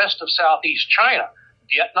the rest of Southeast China.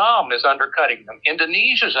 Vietnam is undercutting them.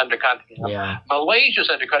 Indonesia is undercutting them. Malaysia is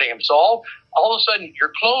undercutting them. So all of a sudden,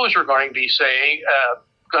 your clothes are going to be saying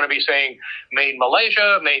made in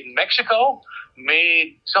Malaysia, made in Mexico,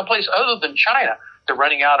 made someplace other than China. They're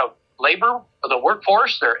running out of labor for the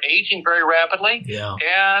workforce. They're aging very rapidly,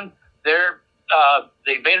 and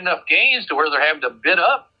they've made enough gains to where they're having to bid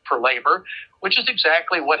up for labor, which is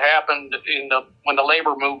exactly what happened when the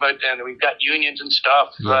labor movement, and we've got unions and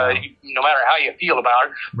stuff. No matter how you feel about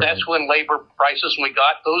it, that's when labor prices. When we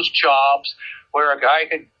got those jobs where a guy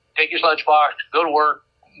could take his lunchbox, go to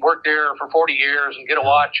work there for 40 years, and get a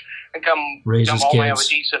watch, and come home and have a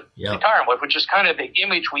decent retirement, which is kind of the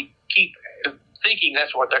image we keep thinking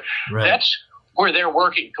that's what that's where they're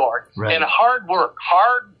working toward. And hard work,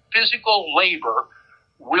 hard physical labor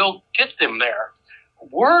will get them there.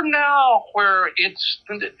 We're now where it's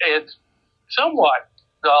somewhat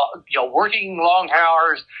working long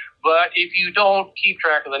hours, but if you don't keep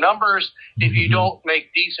track of the numbers, if you don't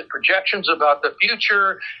make decent projections about the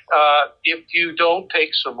future, if you don't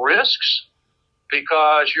take some risks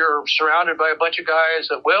because you're surrounded by a bunch of guys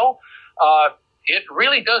that will, it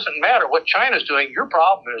really doesn't matter what China's doing. Your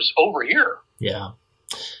problem is over here.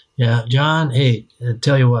 Yeah, John, hey, I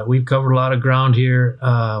tell you what, we've covered a lot of ground here.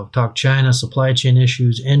 Talked China, supply chain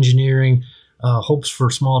issues, engineering, hopes for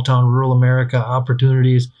small town rural America,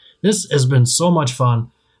 opportunities. This has been so much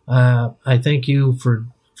fun. I thank you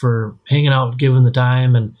for hanging out, giving the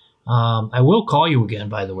time, and I will call you again,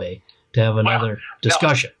 by the way, to have another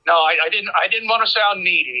discussion. No, I didn't want to sound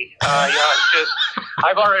needy. It's just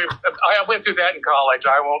I went through that in college.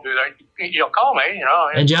 I won't do that. Call me.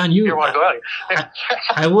 And John, you want to go out.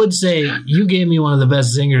 I would say you gave me one of the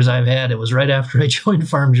best zingers I've had. It was right after I joined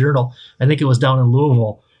Farm Journal. I think it was down in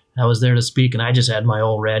Louisville. I was there to speak, and I just had my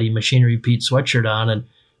old ratty Machinery Pete sweatshirt on, and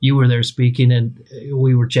you were there speaking, and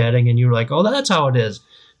we were chatting, and you were like, "Oh, that's how it is.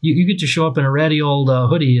 You get to show up in a ratty old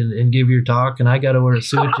hoodie and give your talk, and I got to wear a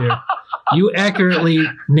suit here." You accurately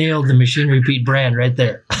nailed the Machinery Pete brand right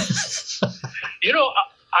there.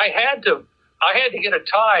 I had to get a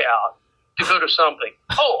tie out to go to something.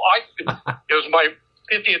 It was my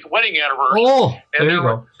 50th wedding anniversary. And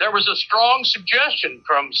there was a strong suggestion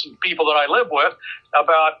from some people that I live with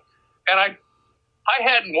about, and I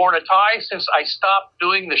hadn't worn a tie since I stopped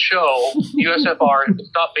doing the show, USFR, and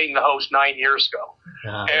stopped being the host 9 years ago.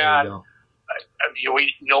 And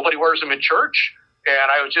nobody wears them in church.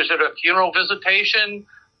 and I was just at a funeral visitation.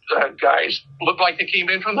 Guys looked like they came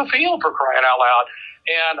in from the field, for crying out loud.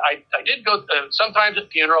 And I did go sometimes at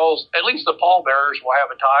funerals. At least the pallbearers will have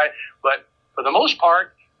a tie, but for the most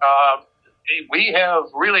part, we have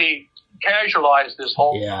really casualized this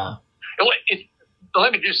whole. Yeah.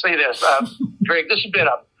 Let me just say this, Drake. It's been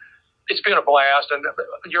a blast, and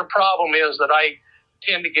your problem is that I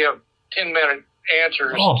tend to give 10-minute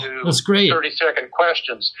answers to that's great. 30-second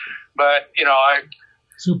questions, but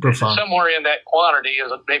super fun. Somewhere in that quantity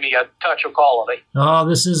is maybe a touch of quality. Oh,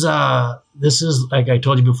 this is like I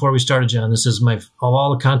told you before we started, John. This is of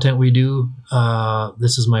all the content we do.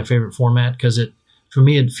 This is my favorite format because for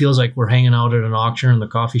me it feels like we're hanging out at an auction in the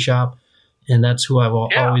coffee shop, and that's who I've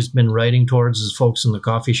always been writing towards is folks in the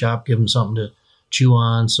coffee shop, give them something to chew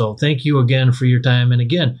on. So thank you again for your time, and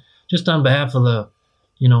again, just on behalf of the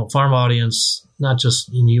farm audience, not just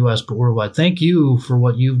in the U.S. but worldwide, thank you for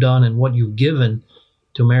what you've done and what you've given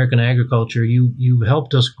to American agriculture. You've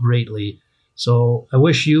helped us greatly. So I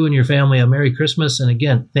wish you and your family a Merry Christmas. And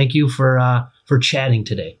again, thank you for chatting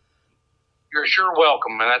today. You're sure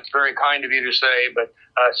welcome, and that's very kind of you to say. But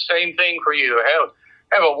same thing for you.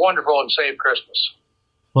 Have a wonderful and safe Christmas.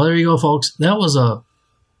 Well, there you go, folks. That was a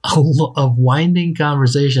winding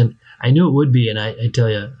conversation. I knew it would be, and I tell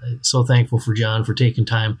you, I'm so thankful for John for taking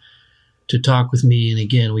time to talk with me. And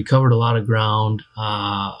again, we covered a lot of ground.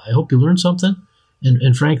 I hope you learned something.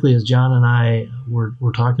 And frankly, as John and I were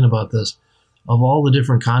talking about this, of all the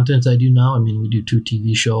different content I do now, I mean, we do 2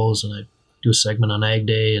 TV shows, and I do a segment on Ag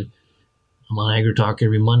Day, and I'm on AgriTalk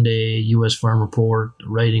every Monday, U.S. Farm Report,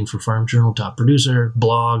 writing for Farm Journal, top producer,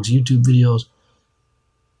 blogs, YouTube videos.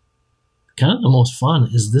 Kind of the most fun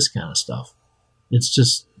is this kind of stuff. It's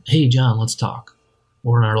just, hey, John, let's talk.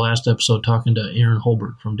 Or in our last episode, talking to Erin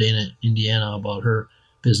Holbert from Dana, Indiana, about her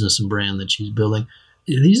business and brand that she's building.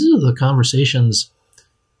 These are the conversations,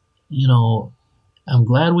 I'm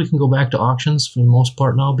glad we can go back to auctions for the most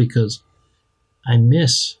part now, because I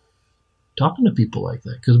miss talking to people like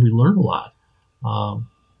that because we learn a lot.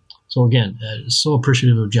 So again, so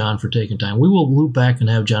appreciative of John for taking time. We will loop back and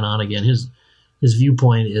have John on again. His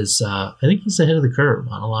viewpoint is, I think he's ahead of the curve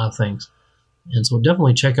on a lot of things. And so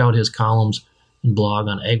definitely check out his columns and blog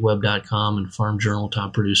on agweb.com and Farm Journal,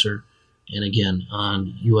 top producer. And again,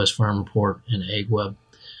 on U.S. Farm Report and AgWeb.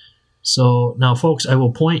 So now, folks, I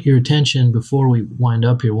will point your attention before we wind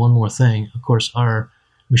up here. One more thing. Of course, our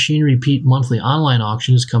Machinery Pete monthly online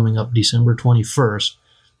auction is coming up December 21st.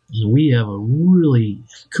 And we have a really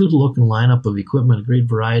good-looking lineup of equipment, a great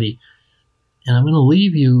variety. And I'm going to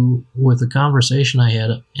leave you with a conversation I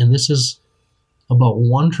had, and this is about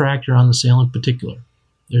one tractor on the sale in particular.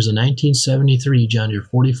 There's a 1973 John Deere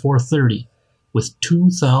 4430. With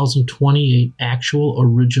 2,028 actual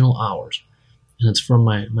original hours. And it's from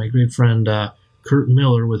my great friend Kurt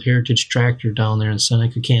Miller with Heritage Tractor down there in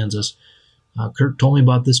Seneca, Kansas. Kurt told me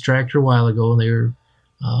about this tractor a while ago, and they were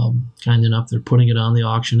kind enough, they're putting it on the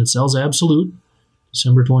auction. It sells absolute,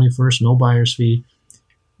 December 21st, no buyer's fee.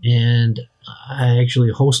 And I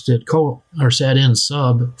actually sat in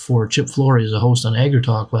sub for Chip Flory as a host on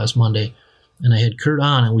AgriTalk last Monday. And I had Kurt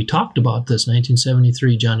on, and we talked about this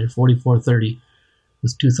 1973 John Deere 4430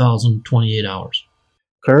 with 2,028 hours.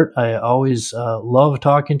 Kurt, I always love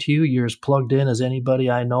talking to you. You're as plugged in as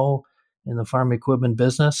anybody I know in the farm equipment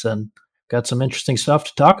business, and got some interesting stuff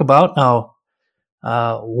to talk about. Now,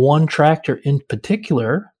 one tractor in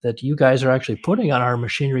particular that you guys are actually putting on our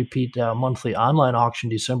Machinery Pete monthly online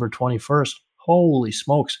auction December 21st. Holy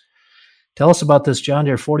smokes. Tell us about this John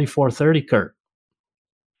Deere 4430, Kurt.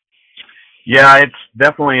 Yeah, it's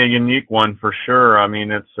definitely a unique one for sure. I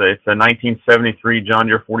mean, it's a 1973 John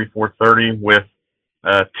Deere 4430 with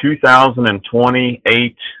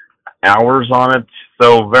 2,028 hours on it.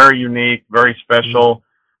 So very unique, very special,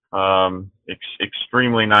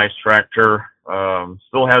 extremely nice tractor.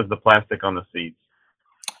 Still has the plastic on the seats.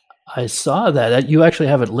 I saw that. You actually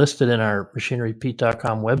have it listed in our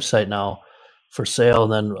machinerypete.com website now for sale,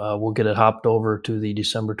 and then we'll get it hopped over to the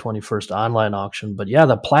December 21st online auction. But yeah,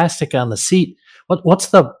 the plastic on the seat.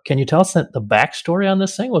 Can you tell us the backstory on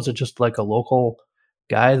this thing? Was it just like a local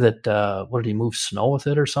guy that, did he move snow with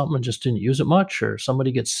it or something and just didn't use it much, or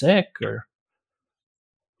somebody gets sick, or?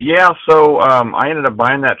 Yeah, so I ended up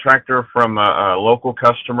buying that tractor from a local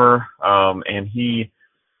customer, and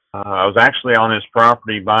I was actually on his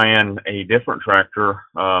property buying a different tractor.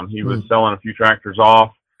 He was selling a few tractors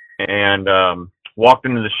off, and walked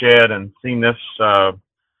into the shed and seen this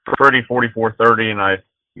pretty 4430, and I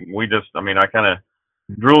kind of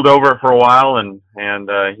drooled over it for a while, and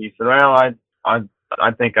he said, well,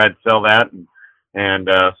 I think I'd sell that. And And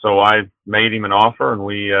so I made him an offer, and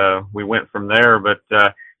we went from there. But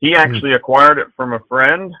he actually acquired it from a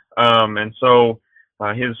friend, and so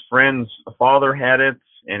his friend's father had it,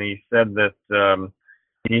 and he said that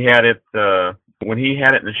he had it when he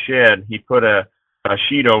had it in the shed. He put a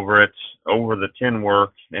sheet over it, over the tin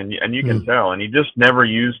work, and you can tell. And he just never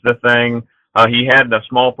used the thing. He had a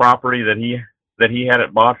small property that he had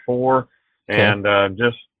it bought for, and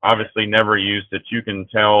just obviously never used it. You can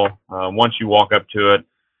tell once you walk up to it,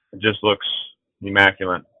 it just looks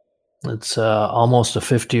immaculate. It's almost a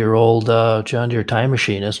 50-year-old John Deere time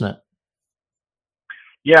machine, isn't it?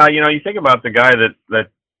 Yeah, you think about the guy that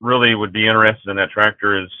really would be interested in that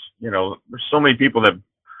tractor is, there's so many people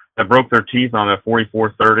that broke their teeth on a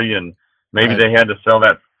 4430, and maybe they had to sell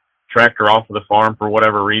that tractor off of the farm for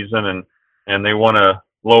whatever reason, and they want a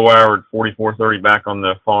low-hour 4430 back on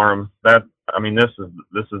the farm. This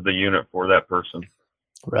is the unit for that person.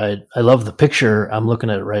 Right. I love the picture. I'm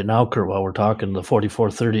looking at it right now, Kurt, while we're talking, the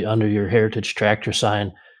 4430 under your Heritage Tractor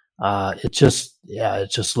sign. It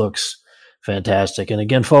just looks fantastic. And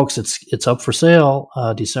again, folks, it's up for sale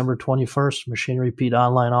December 21st, Machinery Pete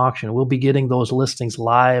online auction. We'll be getting those listings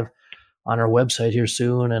live on our website here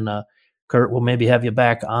soon. And Kurt, we'll maybe have you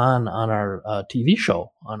back on our TV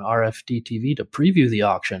show on RFD TV to preview the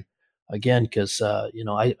auction again, because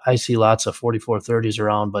I see lots of 4430s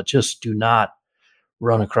around, but just do not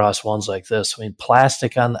run across ones like this. I mean,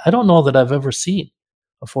 plastic I don't know that I've ever seen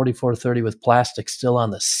a 4430 with plastic still on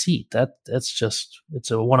the seat. It's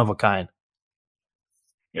a one of a kind.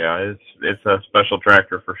 Yeah, it's a special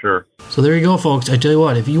tractor for sure. So there you go, folks. I tell you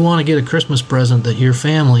what, if you want to get a Christmas present that your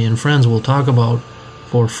family and friends will talk about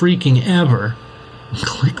for freaking ever,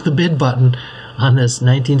 click the bid button on this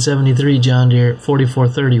 1973 John Deere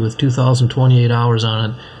 4430 with 2,028 hours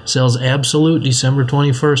on it. Sells absolute December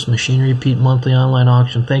 21st, Machinery Pete monthly online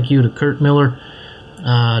auction. Thank you to Kurt Miller,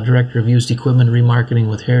 Director of Used Equipment Remarketing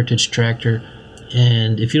with Heritage Tractor.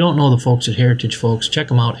 And if you don't know the folks at Heritage, folks, check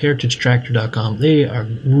them out, heritagetractor.com. They are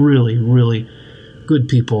really, really good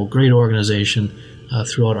people, great organization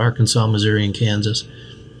throughout Arkansas, Missouri, and Kansas.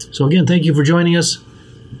 So again, thank you for joining us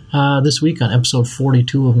this week on episode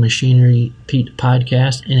 42 of Machinery Pete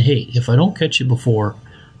Podcast. And hey, if I don't catch you before,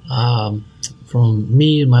 from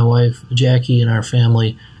me and my wife, Jackie, and our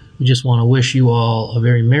family, we just want to wish you all a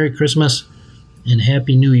very Merry Christmas and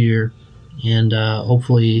Happy New Year. And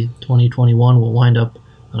hopefully 2021 will wind up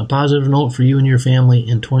on a positive note for you and your family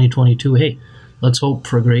in 2022. Hey, let's hope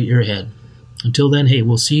for a great year ahead. Until then, hey,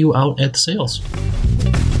 we'll see you out at the sales.